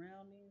 your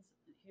surroundings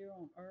here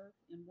on earth,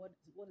 and what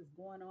is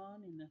going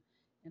on in the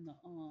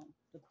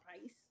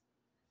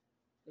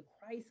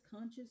Christ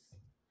conscious?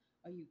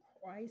 Are you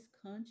Christ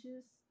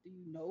conscious? Do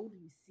you know? Do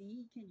you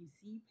see? Can you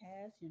see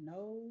past your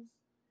nose?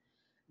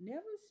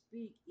 Never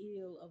speak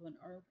ill of an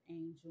earth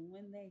angel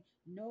when they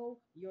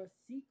know your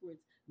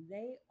secrets.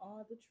 They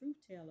are the truth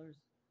tellers.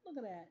 Look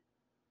at that.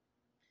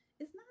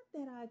 It's not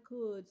that I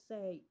could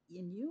say,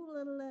 in you,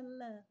 la, la, la,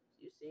 la.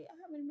 You see, I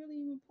haven't really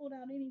even pulled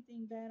out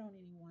anything bad on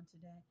anyone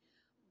today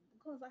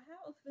because I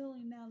have a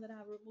feeling now that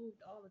I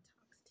removed all the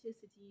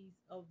toxicities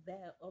of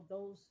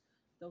those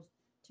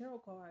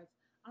tarot cards.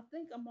 I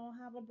think I'm gonna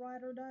have a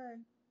brighter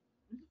day.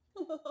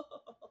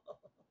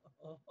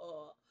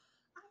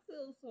 I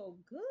feel so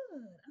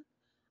good.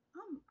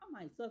 I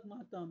might suck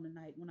my thumb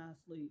tonight when I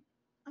sleep.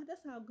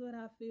 That's how good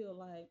I feel.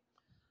 Like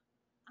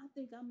I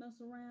think I mess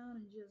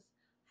around and just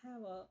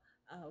have a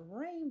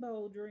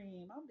rainbow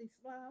dream. I'm gonna be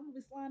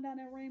sliding down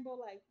that rainbow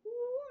like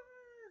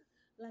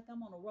woo, like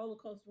I'm on a roller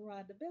coaster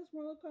ride, the best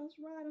roller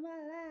coaster ride of my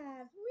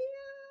life.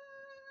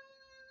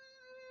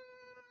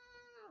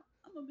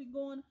 I'm gonna be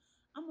going.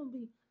 I'm gonna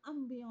be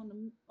on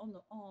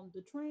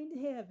the train to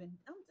heaven.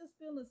 I'm just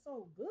feeling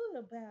so good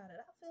about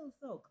it. I feel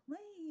so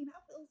clean. I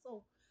feel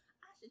so.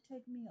 I should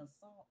take me a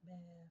salt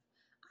bath.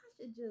 I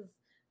should just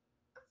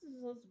I'm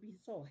supposed to be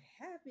so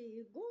happy.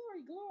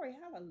 Glory, glory,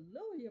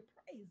 hallelujah.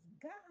 Praise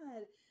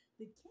God.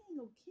 The King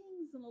of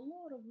Kings and the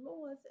Lord of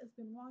Lords has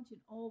been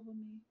watching over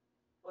me.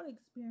 What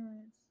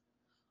experience?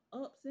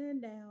 Ups and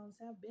downs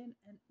have been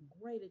a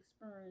great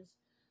experience.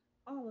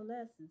 All the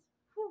lessons.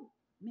 Whew,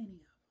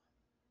 many of them.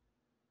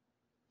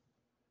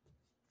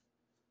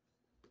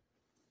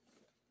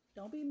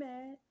 Don't be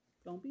mad.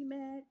 Don't be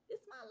mad.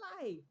 It's my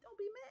life. Don't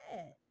be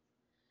mad.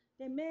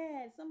 They're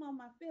mad. Some of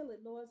them I feel it,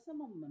 Lord.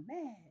 Some of them are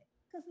mad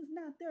because it's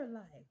not their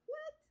life.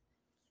 What?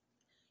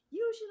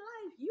 Use your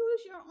life.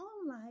 Use your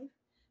own life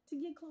to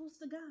get close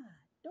to God.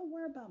 Don't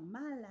worry about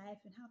my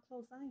life and how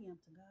close I am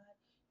to God.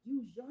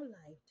 Use your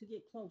life to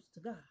get close to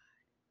God.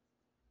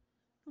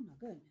 Oh my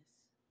goodness.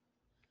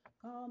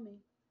 Call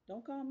me.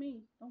 Don't call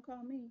me. Don't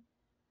call me.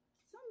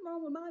 Something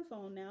wrong with my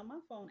phone now. My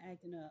phone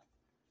acting up.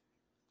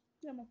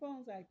 Yeah, my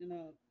phone's acting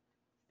up.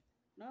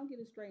 And I'll get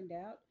it straightened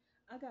out.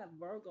 I got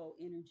Virgo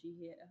energy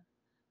here.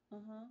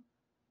 Uh-huh.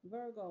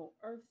 Virgo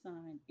earth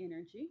sign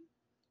energy.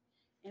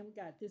 And we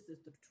got this is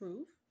the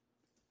truth.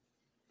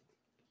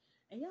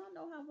 And y'all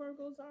know how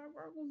Virgos are.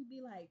 Virgos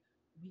be like,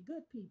 be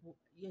good people.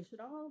 They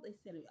should all, they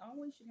said, you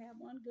always should have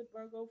one good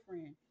Virgo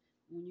friend.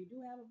 When you do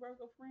have a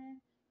Virgo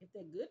friend, if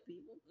they're good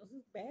people, because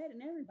it's bad in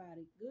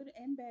everybody, good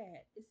and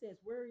bad. It says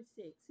worry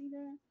sick. See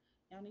that?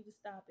 Y'all need to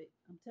stop it.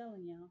 I'm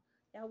telling y'all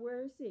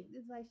worry sick.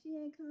 It's like she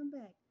ain't come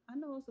back. I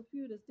know it's a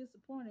few that's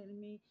disappointed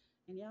in me,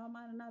 and y'all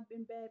might have not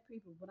been bad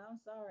people, but I'm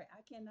sorry. I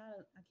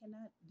cannot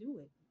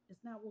do it.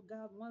 It's not what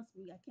God wants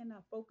me. I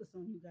cannot focus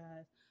on you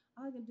guys.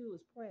 All I can do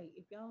is pray.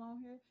 If y'all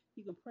on here,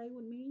 you can pray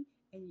with me,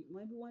 and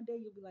maybe one day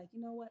you'll be like,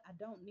 you know what? I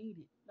don't need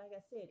it. Like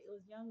I said, it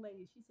was a young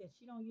lady. She said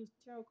she don't use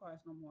tarot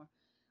cards no more.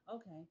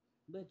 Okay,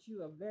 but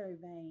you are very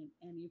vain,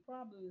 and you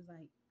probably was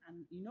like,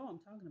 I'm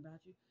talking about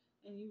you,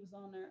 and you was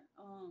on there,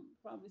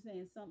 probably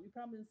saying something. You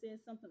probably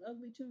said something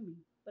ugly to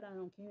me, but I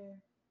don't care.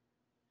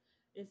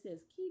 It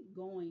says, keep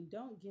going,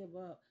 don't give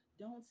up,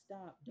 don't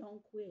stop, don't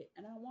quit.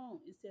 And I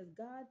won't. It says,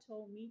 God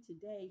told me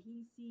today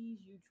he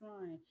sees you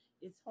trying.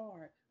 It's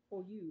hard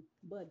for you,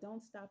 but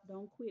don't stop,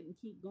 don't quit, and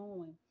keep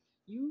going.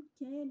 You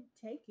can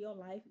take your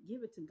life,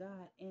 give it to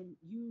God, and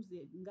use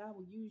it. And God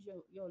will use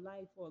your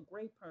life for a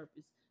great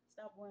purpose.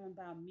 Stop worrying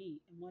about me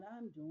and what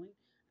I'm doing.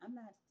 I'm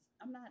not,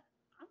 I'm not,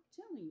 I'm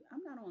telling you,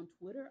 I'm not on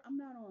Twitter. I'm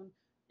not on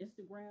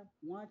Instagram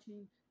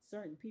watching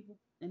certain people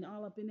and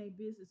all up in their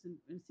business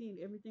and seeing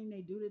everything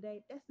they do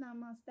today. That's not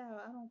my style.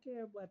 I don't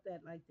care about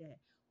that like that.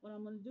 What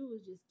I'm going to do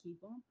is just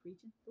keep on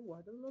preaching the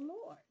word of the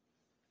Lord.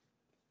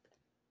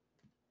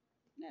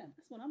 Yeah,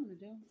 that's what I'm going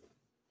to do.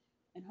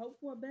 And hope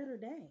for a better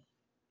day.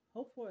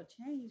 Hope for a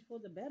change for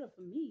the better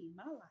for me in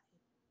my life.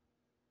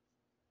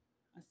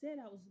 I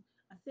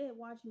said,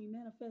 watch me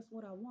manifest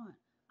what I want.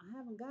 I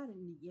haven't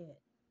gotten it yet.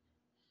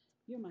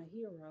 You're my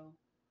hero.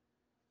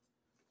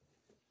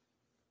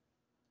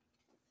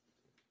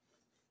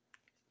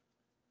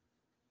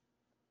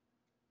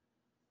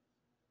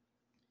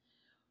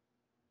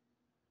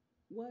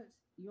 What's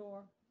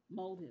your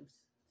motives?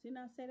 See,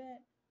 now say that.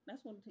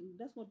 That's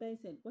what they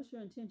said. What's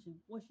your intention?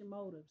 What's your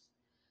motives?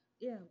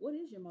 Yeah, what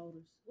is your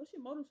motives? What's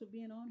your motives for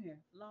being on here?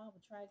 Law of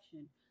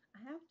attraction. I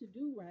have to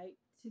do right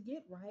to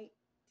get right,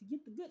 to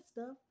get the good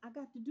stuff. I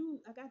got to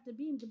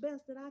be the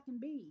best that I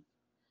can be.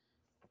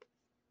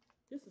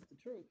 This is the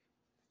truth.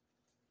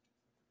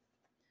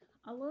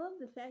 I love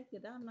the fact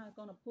that I'm not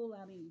going to pull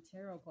out any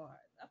tarot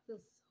cards.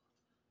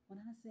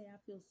 When I say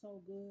I feel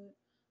so good,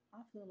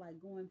 I feel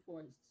like going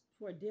for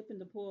a dip in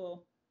the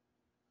pool.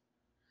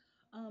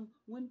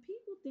 When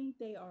people think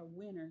they are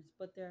winners,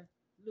 but they're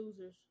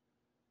losers,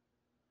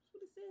 that's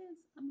what it says.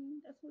 I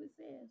mean, that's what it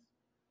says.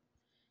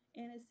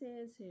 And it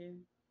says here,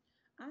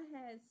 I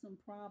had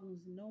some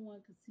problems and no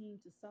one could seem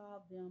to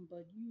solve them,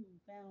 but you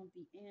found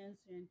the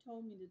answer and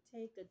told me to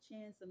take a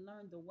chance and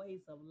learn the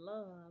ways of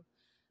love.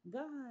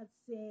 God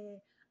said,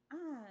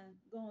 I'm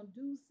going to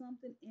do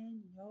something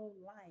in your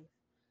life.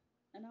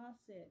 And I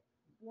said,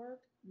 work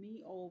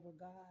me over,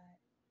 God.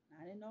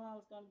 I didn't know I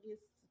was going to get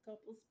a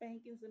couple of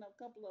spankings and a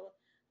couple of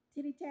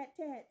titty tat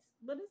tats,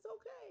 but it's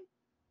okay.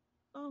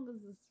 As long as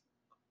it's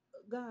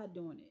God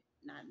doing it,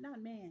 not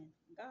man.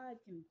 God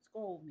can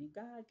scold me.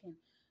 God can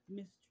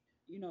mis,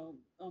 you know,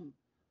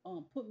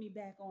 put me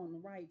back on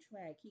the right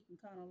track. He can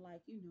kind of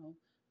like,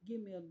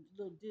 give me a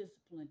little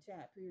discipline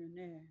tap here and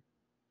there.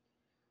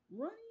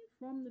 Running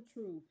from the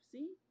truth.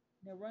 See,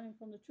 they're running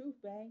from the truth,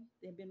 babe.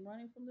 They've been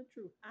running from the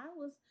truth. I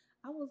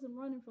wasn't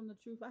running from the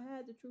truth. I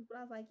had the truth,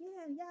 but I was like,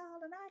 yeah, y'all,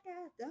 and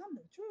I'm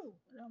the truth.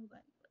 And I was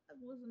like, I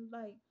wasn't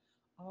like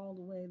all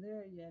the way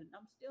there yet.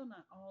 I'm still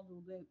not all the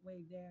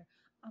way there.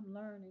 I'm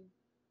learning.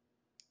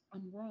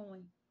 I'm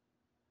growing.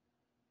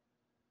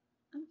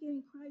 I'm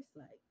getting Christ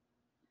like.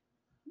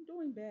 I'm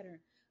doing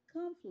better.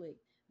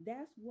 Conflict.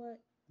 That's what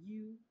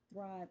you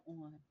thrive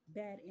on.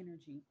 Bad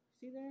energy.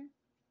 See there?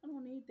 I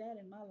don't need that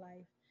in my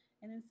life.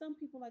 And then some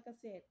people, like I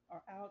said,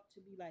 are out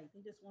to be like, they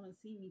just want to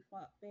see me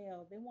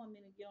fail. They want me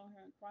to get on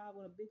here and cry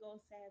with a big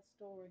old sad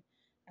story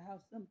of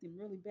how something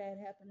really bad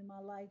happened in my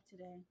life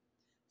today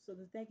so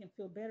that they can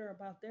feel better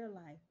about their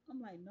life. I'm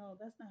like, no,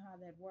 that's not how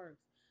that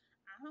works.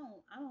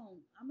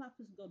 I'm not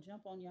supposed to go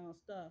jump on y'all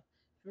stuff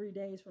 3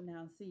 days from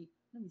now and see,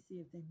 let me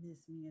see if they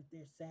miss me, if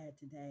they're sad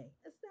today.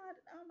 That's not,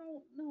 I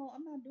don't, no,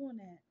 I'm not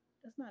doing that.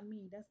 That's not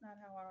me. That's not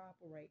how I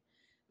operate.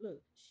 Look,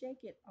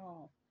 shake it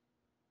off.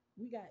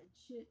 We got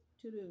shit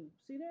to do.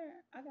 See there?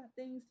 I got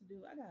things to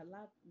do. I got a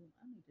lot.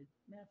 I need to,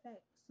 matter of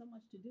fact, so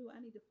much to do. I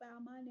need to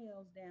file my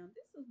nails down.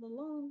 This is the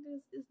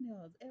longest this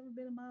nail has ever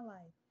been in my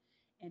life.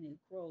 And it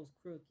grows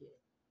crooked.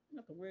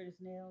 Not the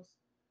weirdest nails.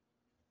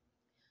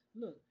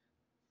 Look,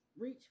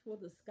 reach for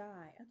the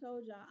sky. I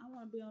told y'all I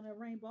want to be on that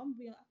rainbow.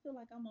 I feel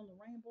like I'm on the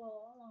rainbow.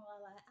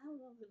 I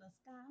love in the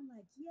sky. I'm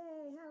like,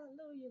 yay,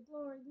 hallelujah,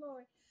 glory,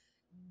 glory.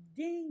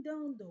 Ding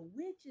dong, the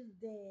witch is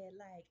dead.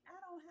 Like, I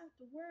don't have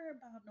to worry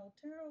about no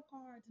tarot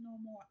cards no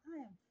more.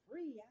 I am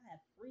free. I have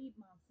freed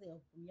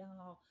myself from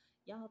y'all.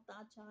 Y'all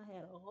thought y'all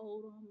had a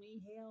hold on me.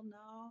 Hell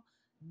no.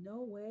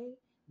 No way.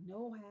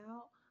 No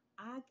how.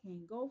 I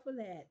can't go for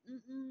that.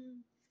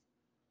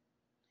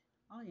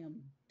 I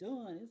am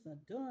done. It's a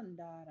done,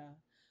 daughter.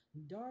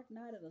 Dark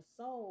night of the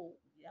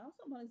soul. Y'all,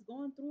 somebody's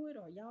going through it,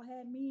 or y'all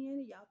had me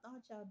in it. Y'all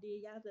thought y'all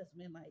did. Y'all just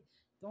been like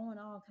throwing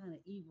all kind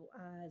of evil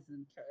eyes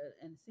and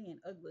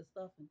seeing ugly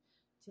stuff and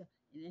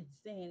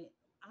saying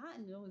I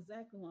know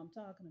exactly what I'm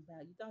talking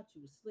about. You thought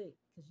you was slick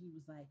because you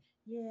was like,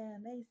 yeah,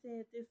 and they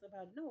said this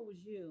about it. No, it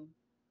was you.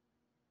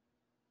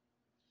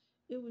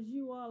 It was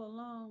you all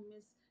along,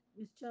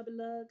 Miss Chubby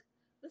Lug.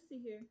 Let's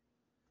see here.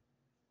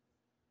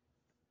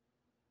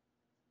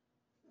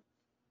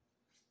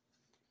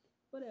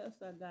 What else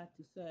I got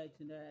to say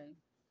today?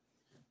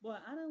 Boy,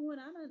 I don't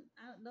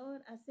know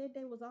it. I said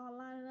they was all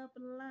lining up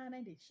in the line.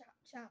 They did chop,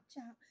 chop,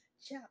 chop,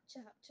 chop,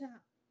 chop,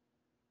 chop.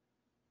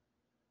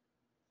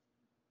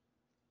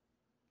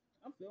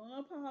 I'm filling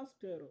up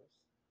hospitals.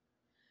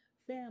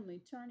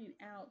 Family turning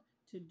out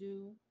to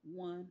do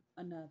one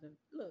another.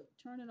 Look,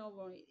 turning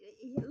over.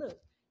 Look,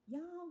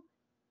 y'all.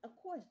 Of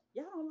course,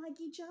 y'all don't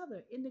like each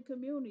other in the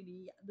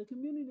community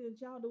that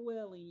y'all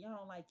dwell in.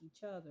 Y'all don't like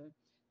each other.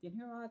 Then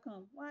here I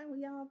come. Why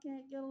we y'all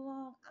can't get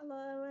along? I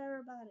love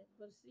everybody,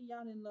 but see,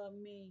 y'all didn't love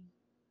me.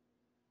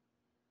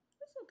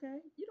 It's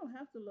okay. You don't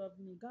have to love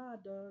me.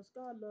 God does.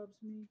 God loves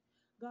me.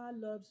 God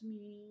loves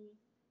me.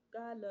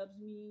 God loves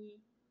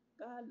me.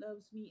 God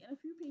loves me. And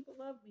a few people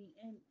love me.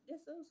 And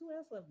guess who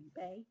else loves me?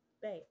 Bay.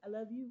 Bay. I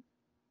love you.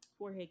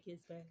 Forehead kiss,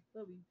 Bay.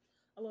 Love you.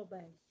 I love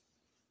Bay.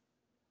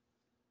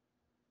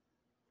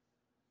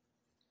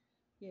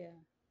 Yeah.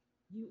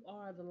 You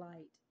are the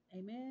light.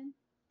 Amen.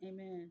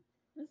 Amen.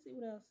 Let's see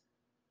what else.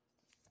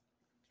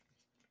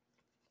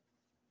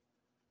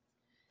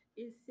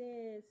 It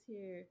says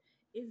here,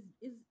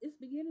 it's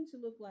beginning to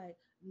look like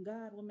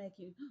God will make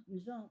you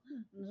jump,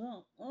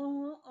 jump.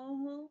 Uh-huh,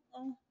 uh-huh,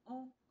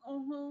 uh-huh,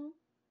 uh-huh.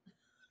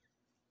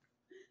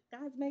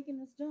 God's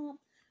making us jump.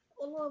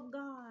 Oh, love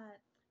God.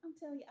 I'm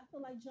telling you, I feel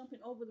like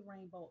jumping over the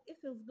rainbow. It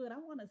feels good. I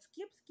want to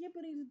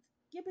skippity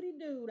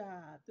doo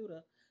through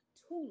the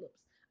tulips.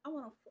 I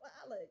want to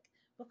frolic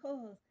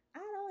because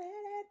I don't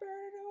have that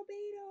burden no be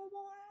no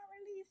more. I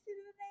release it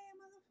in the name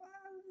of the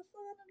Father, the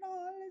Son, and the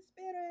Holy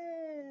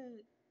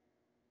Spirit.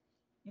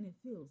 And it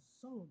feels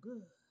so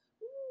good.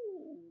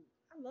 Ooh,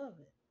 I love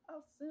it. I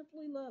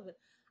simply love it.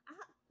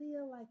 I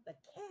feel like the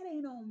cat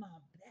ain't on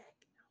my back.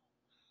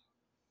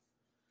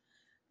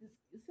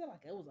 It felt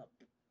like it was a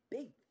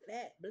big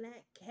fat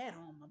black cat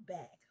on my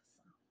back or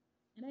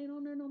something. It ain't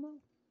on there no more.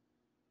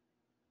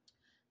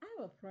 I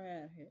have a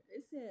prayer here.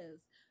 It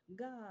says,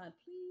 God,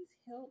 please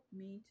help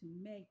me to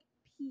make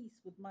peace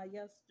with my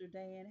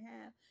yesterday and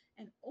have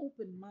an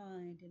open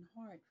mind and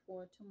heart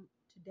for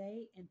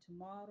today and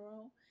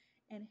tomorrow.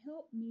 And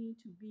help me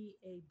to be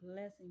a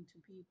blessing to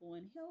people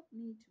and help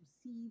me to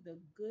see the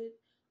good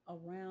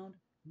around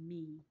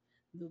me,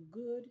 the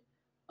good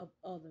of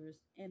others,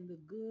 and the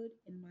good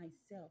in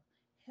myself.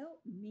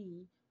 Help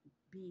me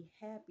be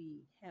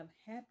happy, have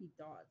happy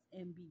thoughts,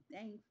 and be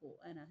thankful,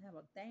 and I have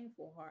a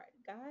thankful heart.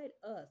 Guide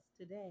us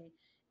today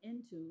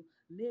into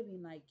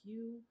living like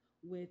you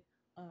with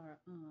our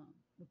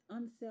with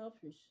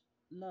unselfish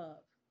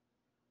love.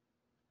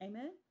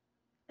 Amen.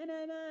 And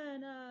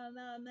amen.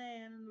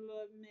 Amen.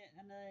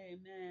 And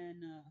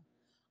amen.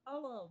 I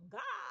love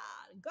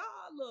God.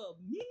 God love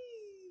me.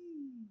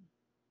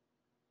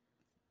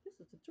 This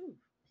is the truth.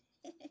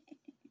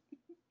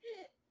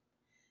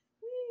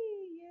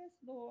 Wee, yes,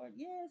 Lord.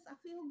 Yes, I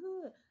feel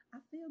good. I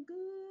feel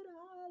good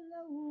all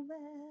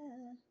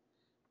over.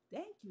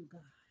 Thank you,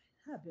 God.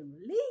 I've been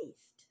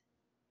released.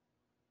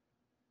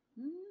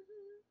 Mhm.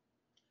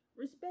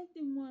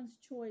 Respecting one's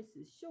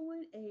choices,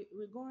 showing a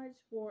regards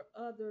for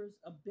others'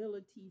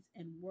 abilities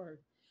and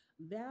worth,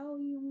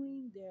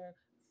 valuing their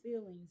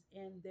feelings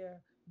and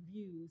their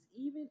views,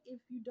 even if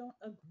you don't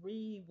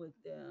agree with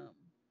them.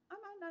 I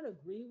might not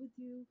agree with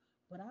you,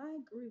 but I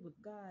agree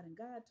with God, and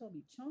God told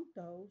me chunk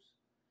those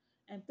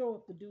and throw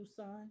up the do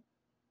sign.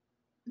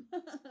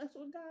 That's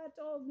what God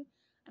told me.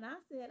 And I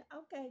said,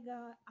 okay,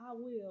 God, I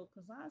will.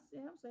 Because I'm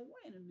saying,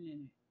 wait a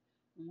minute.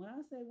 And when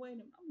I say wait a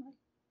minute, I'm like,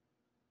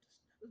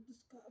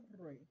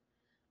 discovery.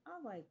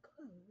 I'm like,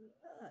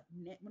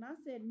 when I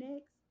said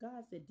next,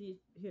 God said,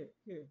 here,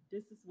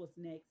 this is what's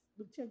next.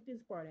 Look, check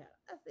this part out.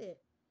 I said,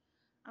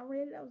 I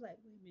read it. I was like,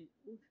 wait a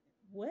minute.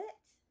 What?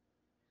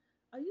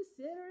 Are you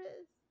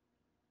serious?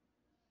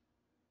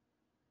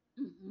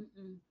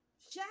 Mm-mm-mm.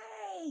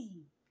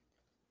 Shame.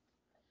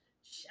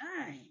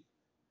 Shame.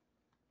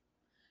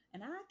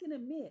 And I can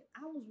admit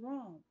I was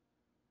wrong.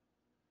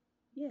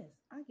 Yes,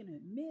 I can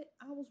admit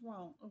I was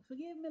wrong.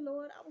 Forgive me,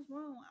 Lord. I was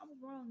wrong. I was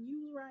wrong.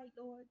 You was right,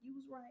 Lord. You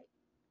was right.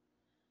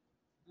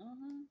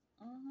 Uh-huh.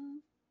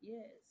 Uh-huh.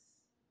 Yes.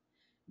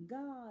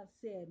 God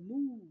said,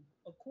 move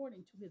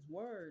according to his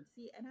word.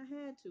 See, and I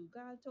had to.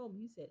 God told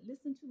me, he said,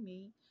 listen to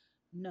me.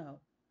 No.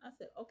 I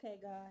said, okay,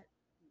 God.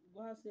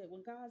 God said,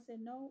 when God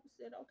said no, I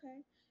said,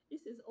 okay.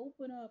 It says,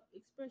 open up,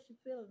 express your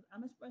feelings.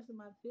 I'm expressing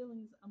my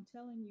feelings. I'm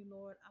telling you,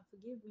 Lord, I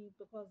forgive me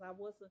because I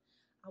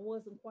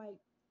wasn't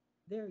quite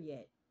there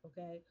yet.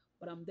 Okay.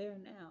 But I'm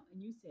there now. And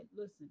you said,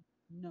 listen,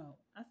 no.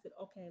 I said,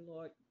 okay,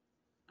 Lord,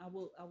 I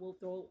will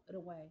throw it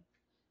away.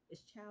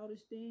 It's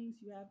childish things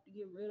you have to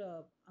get rid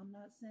of. I'm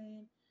not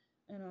saying,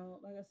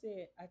 like I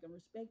said, I can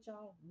respect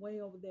y'all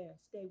way over there.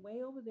 Stay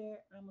way over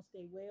there, and I'm gonna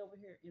stay way over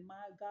here in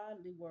my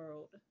godly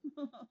world,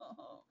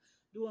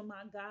 doing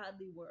my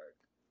godly work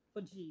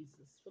for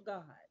Jesus, for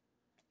God.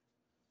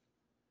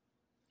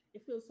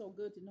 It feels so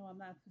good to know I'm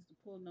not supposed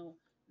to pull no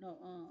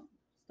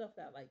stuff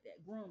out like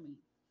that. Grooming.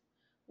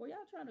 Well,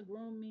 y'all trying to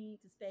groom me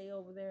to stay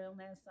over there on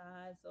that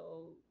side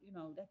so,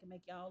 that can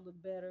make y'all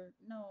look better.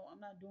 No, I'm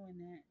not doing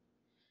that.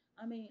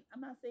 I mean, I'm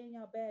not saying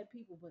y'all bad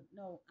people, but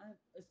no,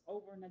 it's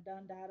over and a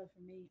done data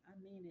for me. I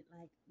mean it,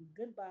 like,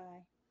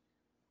 goodbye.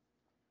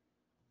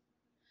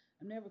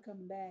 I'm never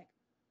coming back.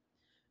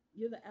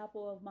 You're the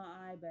apple of my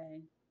eye,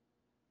 babe.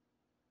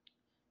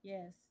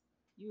 Yes,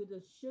 you're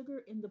the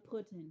sugar in the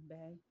pudding,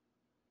 babe.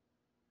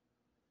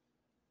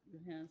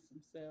 Your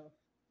handsome self,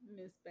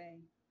 Miss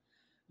Bay.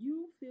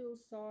 You feel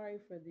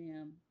sorry for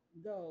them,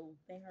 though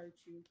they hurt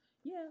you.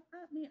 Yeah,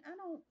 I mean, I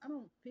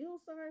don't feel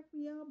sorry for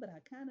y'all, but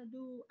I kind of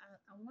do.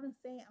 I want to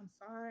say I'm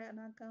sorry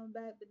I'm not coming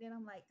back, but then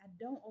I'm like, I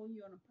don't owe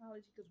you an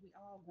apology because we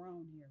all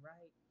grown here,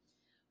 right?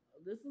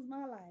 This is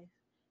my life,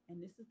 and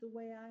this is the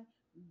way I'm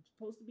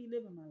supposed to be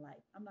living my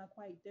life. I'm not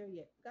quite there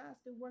yet. God's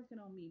still working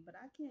on me, but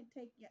I can't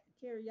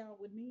carry y'all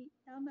with me.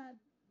 Y'all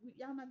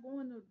not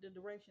going the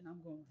direction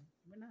I'm going.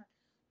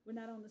 We're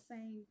not on the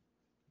same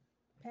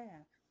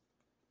path.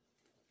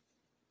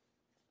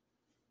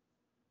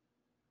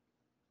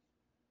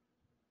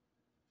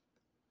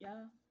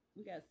 Y'all,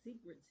 we got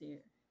secrets here.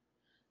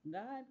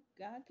 God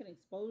can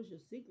expose your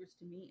secrets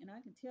to me, and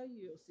I can tell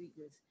you your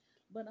secrets,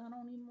 but I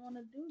don't even want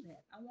to do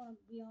that. I want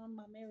to be on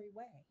my merry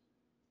way.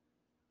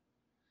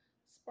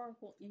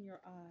 Sparkle in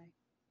your eye.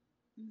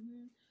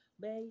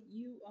 Babe,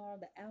 you are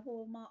the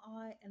apple of my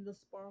eye and the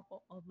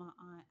sparkle of my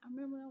eye. I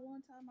remember that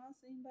one time I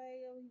seen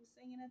Babe, he was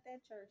singing at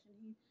that church,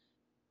 and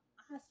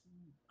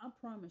I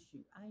promise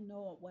you, I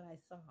know what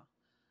I saw.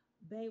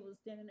 Babe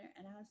was standing there,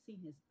 and I seen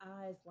his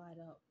eyes light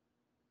up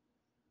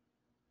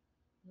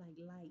like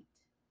light,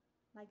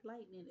 like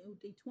lightning.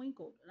 They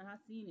twinkled, and I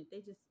seen it.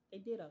 They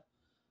did a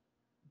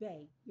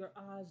Babe, your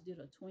eyes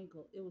did a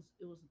twinkle. It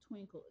was a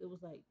twinkle. It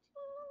was like,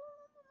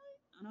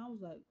 and I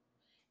was like,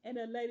 and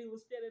that lady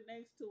was standing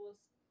next to us.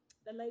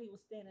 The lady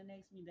was standing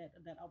next to me, that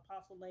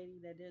apostle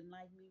lady that didn't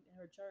like me in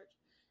her church,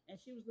 and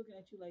she was looking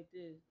at you like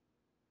this,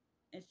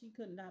 and she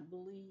could not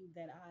believe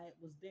that I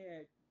was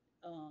there,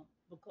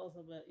 because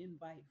of an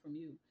invite from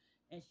you,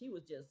 and she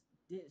was just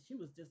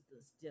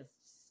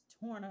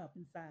torn up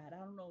inside.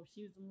 I don't know if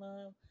she was in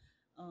love.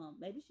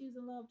 Maybe she was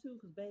in love too,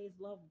 because Bay is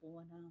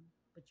lovable,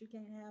 but you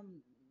can't have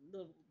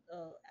little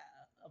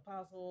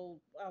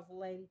apostle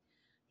lady.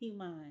 He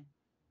mine.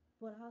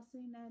 But I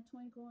seen that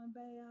twinkle in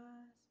Bay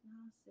eyes, and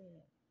I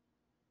said,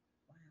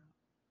 "Wow,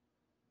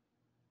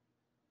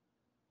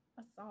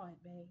 I saw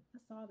it, Bay. I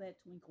saw that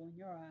twinkle in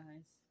your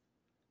eyes.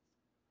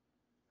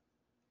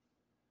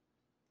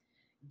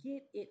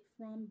 Get it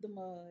from the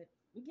mud.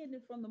 We getting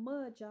it from the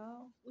mud,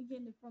 y'all. We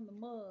getting it from the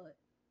mud.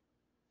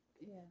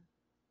 Yeah,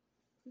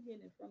 we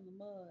getting it from the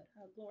mud.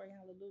 Glory,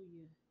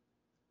 hallelujah.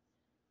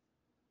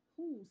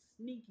 Who's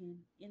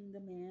sneaking in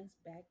the man's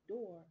back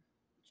door?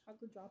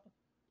 Chocolate drop of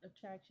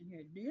attraction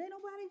here. There ain't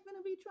nobody finna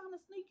be trying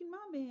to sneak in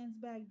my man's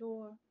back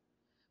door.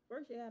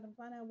 First, you gotta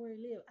find out where he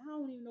live. I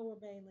don't even know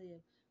where Bay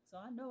live, so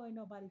I know ain't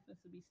nobody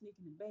finna be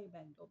sneaking in Bay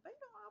back door. Bay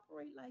don't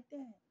operate like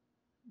that.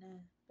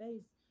 Nah,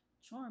 Bay's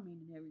charming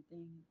and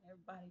everything.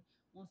 Everybody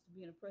wants to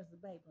be in the presence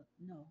of Bay, but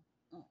no,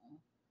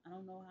 I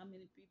don't know how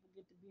many people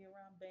get to be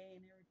around Bay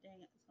and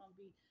everything. It's gonna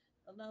be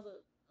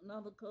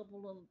another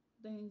couple of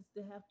things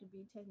that have to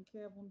be taken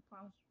care of on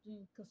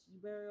prostitution because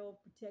she's very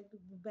protective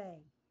of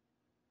Bay.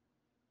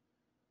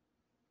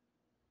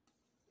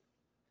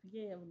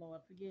 Forgive,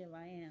 Lord, forgive.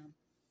 I am.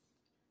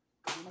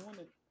 I don't want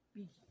to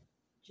be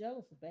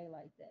jealous of Bay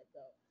like that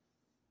though.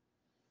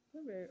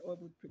 We're very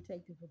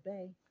overprotective of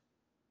Bay.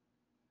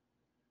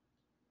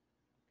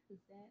 Is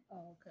that?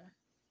 Oh, okay.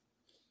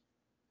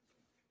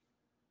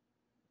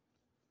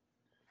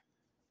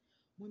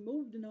 We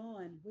moving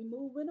on. We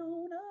moving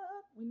on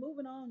up. We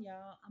moving on,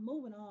 y'all. I'm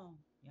moving on,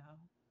 y'all.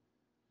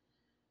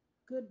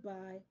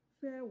 Goodbye.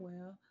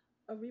 Farewell.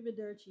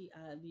 Arrivederci.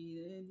 I'll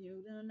be with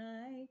you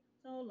tonight.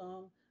 So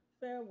long.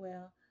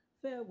 Farewell.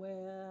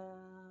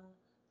 Farewell.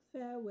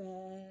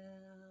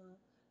 Farewell.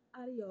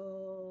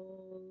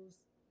 Adios.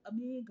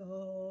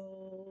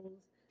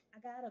 Amigos. I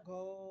gotta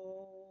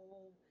go.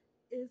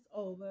 It's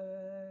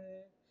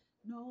over.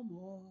 No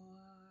more.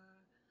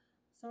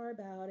 Sorry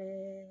about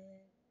it.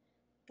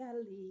 Gotta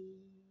leave.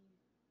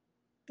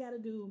 Gotta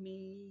do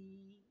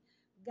me.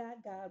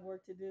 Got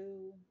work to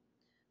do.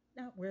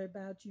 Not worry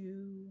about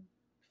you.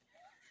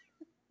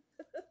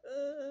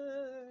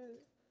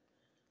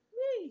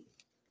 Wee.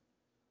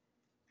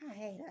 I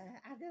hate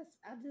her. I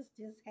just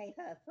hate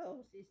her.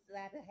 So she's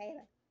like a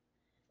hater.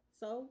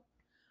 So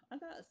I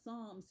got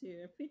Psalms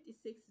here,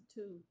 56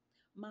 to 2.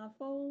 My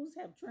foes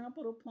have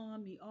trampled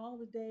upon me all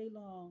the day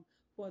long,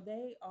 for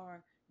they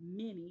are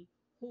many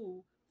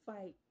who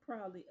fight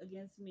proudly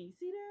against me.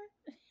 See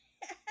there?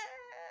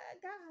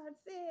 God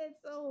said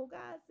so.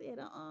 God said,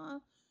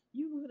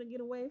 you gonna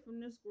get away from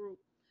this group.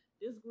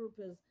 This group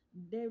is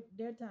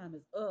their time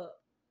is up.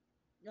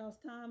 Y'all's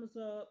time is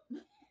up.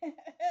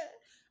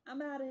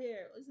 I'm out of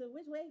here. So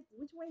which way?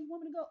 Which way you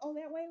want me to go? Oh,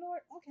 that way,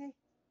 Lord. Okay.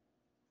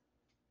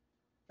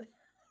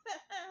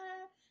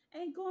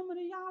 Ain't going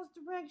in y'all's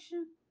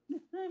direction.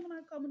 I'm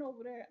not coming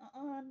over there.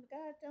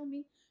 God tell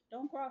me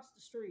don't cross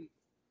the street.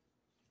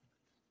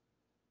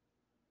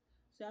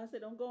 So I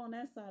said, don't go on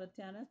that side of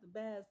town. That's the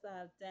bad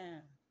side of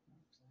town.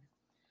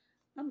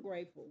 I'm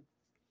grateful.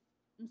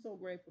 I'm so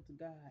grateful to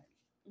God.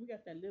 We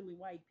got that lily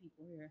white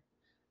people here.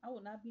 I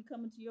will not be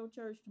coming to your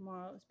church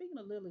tomorrow. Speaking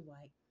of lily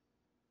white,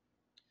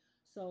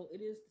 so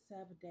it is the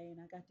Sabbath day, and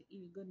I got to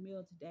eat a good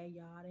meal today,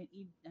 y'all. I didn't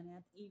eat, and I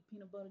had to eat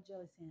peanut butter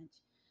jelly sandwich.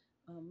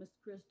 Mr.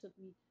 Chris took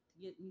me to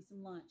get me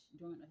some lunch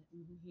when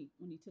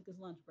he took his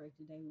lunch break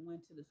today. We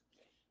went to this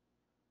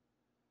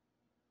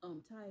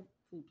Thai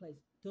food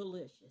place.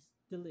 Delicious,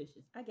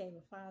 delicious. I gave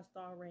a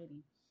 5-star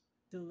rating.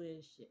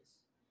 Delicious.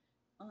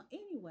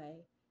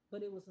 Anyway, but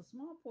it was a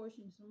small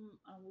portion.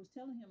 I was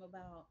telling him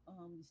about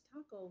these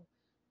taco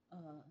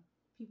uh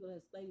people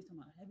that ladies talking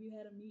about. Have you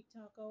had a meat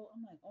taco?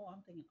 I'm like, oh, I'm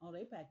thinking, oh,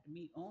 they packed the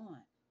meat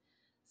on.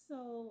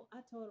 So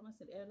I told him, I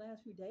said, the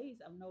last few days,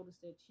 I've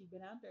noticed that she's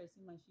been out there. It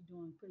seems like she's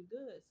doing pretty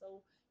good.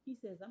 So he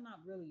says, I'm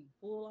not really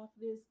full off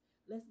of this.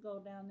 Let's go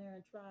down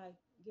there and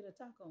get a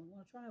taco.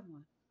 Want to try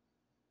one?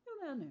 Go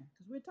down there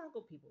because we're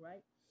taco people,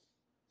 right?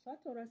 So I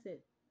told her, I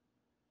said,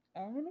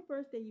 I remember the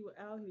first day you were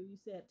out here, you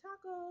said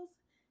tacos.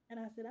 And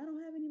I said, I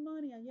don't have any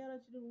money. I yelled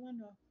at you through the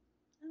window.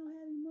 I don't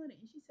have any money.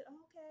 And she said,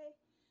 okay.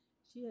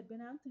 She had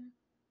been out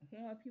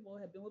there. People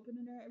had been whipping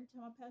in there every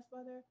time I passed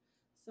by there.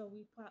 So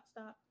we stopped.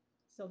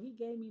 So he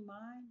gave me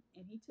mine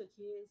and he took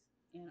his.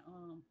 And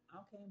I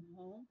came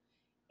home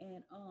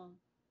and I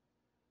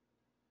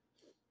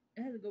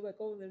had to go back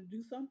over there to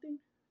do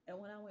something. And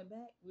when I went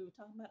back, we were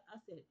talking about,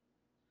 I said,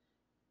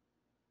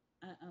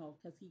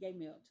 because he gave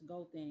me a to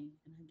go thing,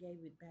 and I gave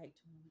it back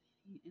to him,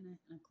 and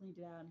I cleaned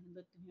it out, and he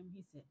looked at him.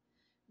 He said,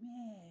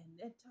 "Man,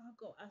 that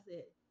taco."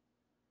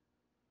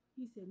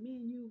 He said,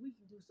 "Me and you, we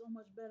can do so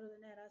much better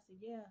than that." I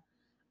said, "Yeah."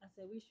 I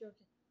said, "We sure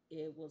can."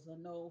 It was a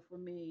no for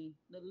me.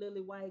 The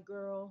lily white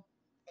girl.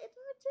 I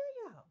tell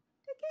y'all,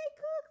 they can't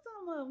cook.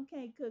 Some of them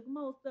can't cook.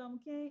 Most of them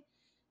can't.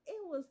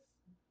 It was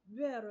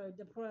very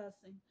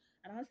depressing.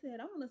 And I said,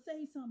 I want to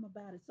say something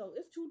about it. So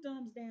it's two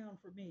thumbs down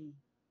for me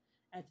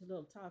at the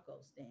little taco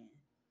stand.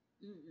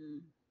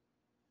 Mm-mm.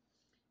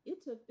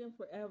 It took them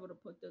forever to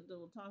put the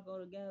little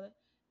taco together,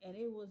 and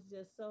it was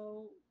just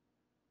so.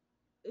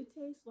 It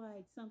tastes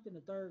like something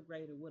a third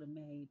grader would have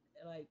made,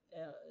 like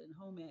in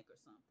home ec or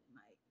something.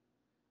 Like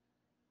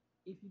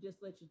if you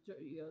just let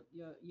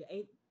your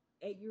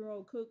 8-year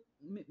old cook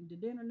the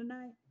dinner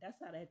tonight, that's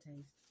how that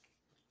tastes.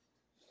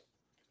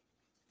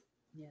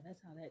 Yeah,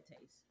 that's how that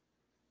tastes.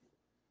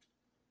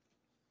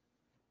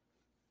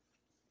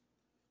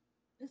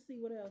 Let's see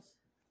what else.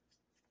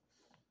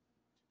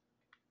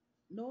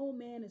 No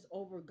man is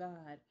over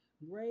God.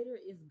 Greater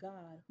is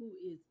God who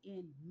is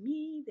in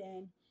me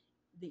than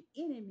the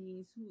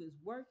enemies who is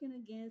working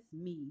against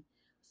me.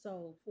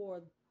 So,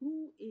 for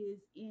who is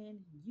in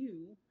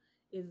you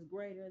is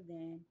greater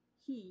than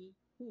he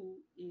who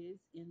is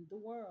in the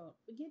world.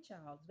 Forget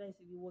y'all. It's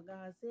basically what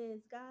God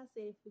says. God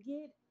said,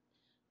 forget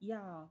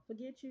y'all.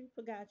 Forget you.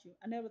 Forgot you.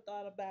 I never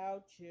thought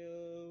about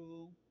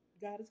you.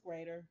 God is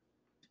greater.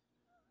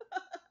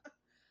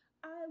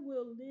 I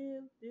will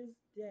live this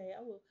day.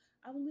 I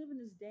will live in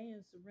this day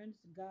and surrender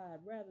to God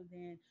rather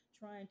than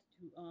trying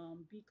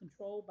to be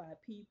controlled by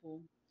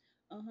people.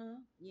 Uh-huh.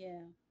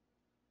 Yeah.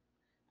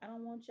 I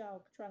don't want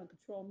y'all trying to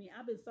control me.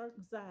 I've been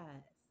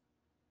circumcised.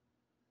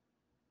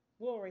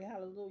 Glory,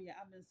 hallelujah.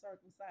 I've been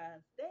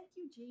circumcised. Thank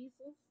you,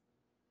 Jesus.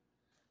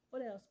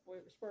 What else,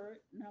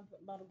 Spirit? Now I'm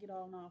about to get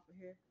on off of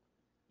here.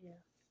 Yeah,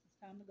 it's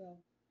time to go.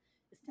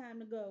 It's time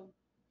to go.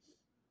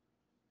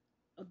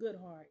 A good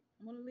heart.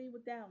 I'm going to leave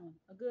with that one.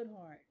 A good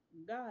heart.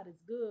 God is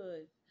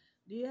good.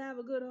 Do you have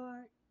a good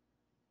heart?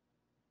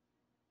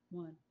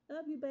 One.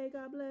 Love you, babe.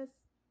 God bless.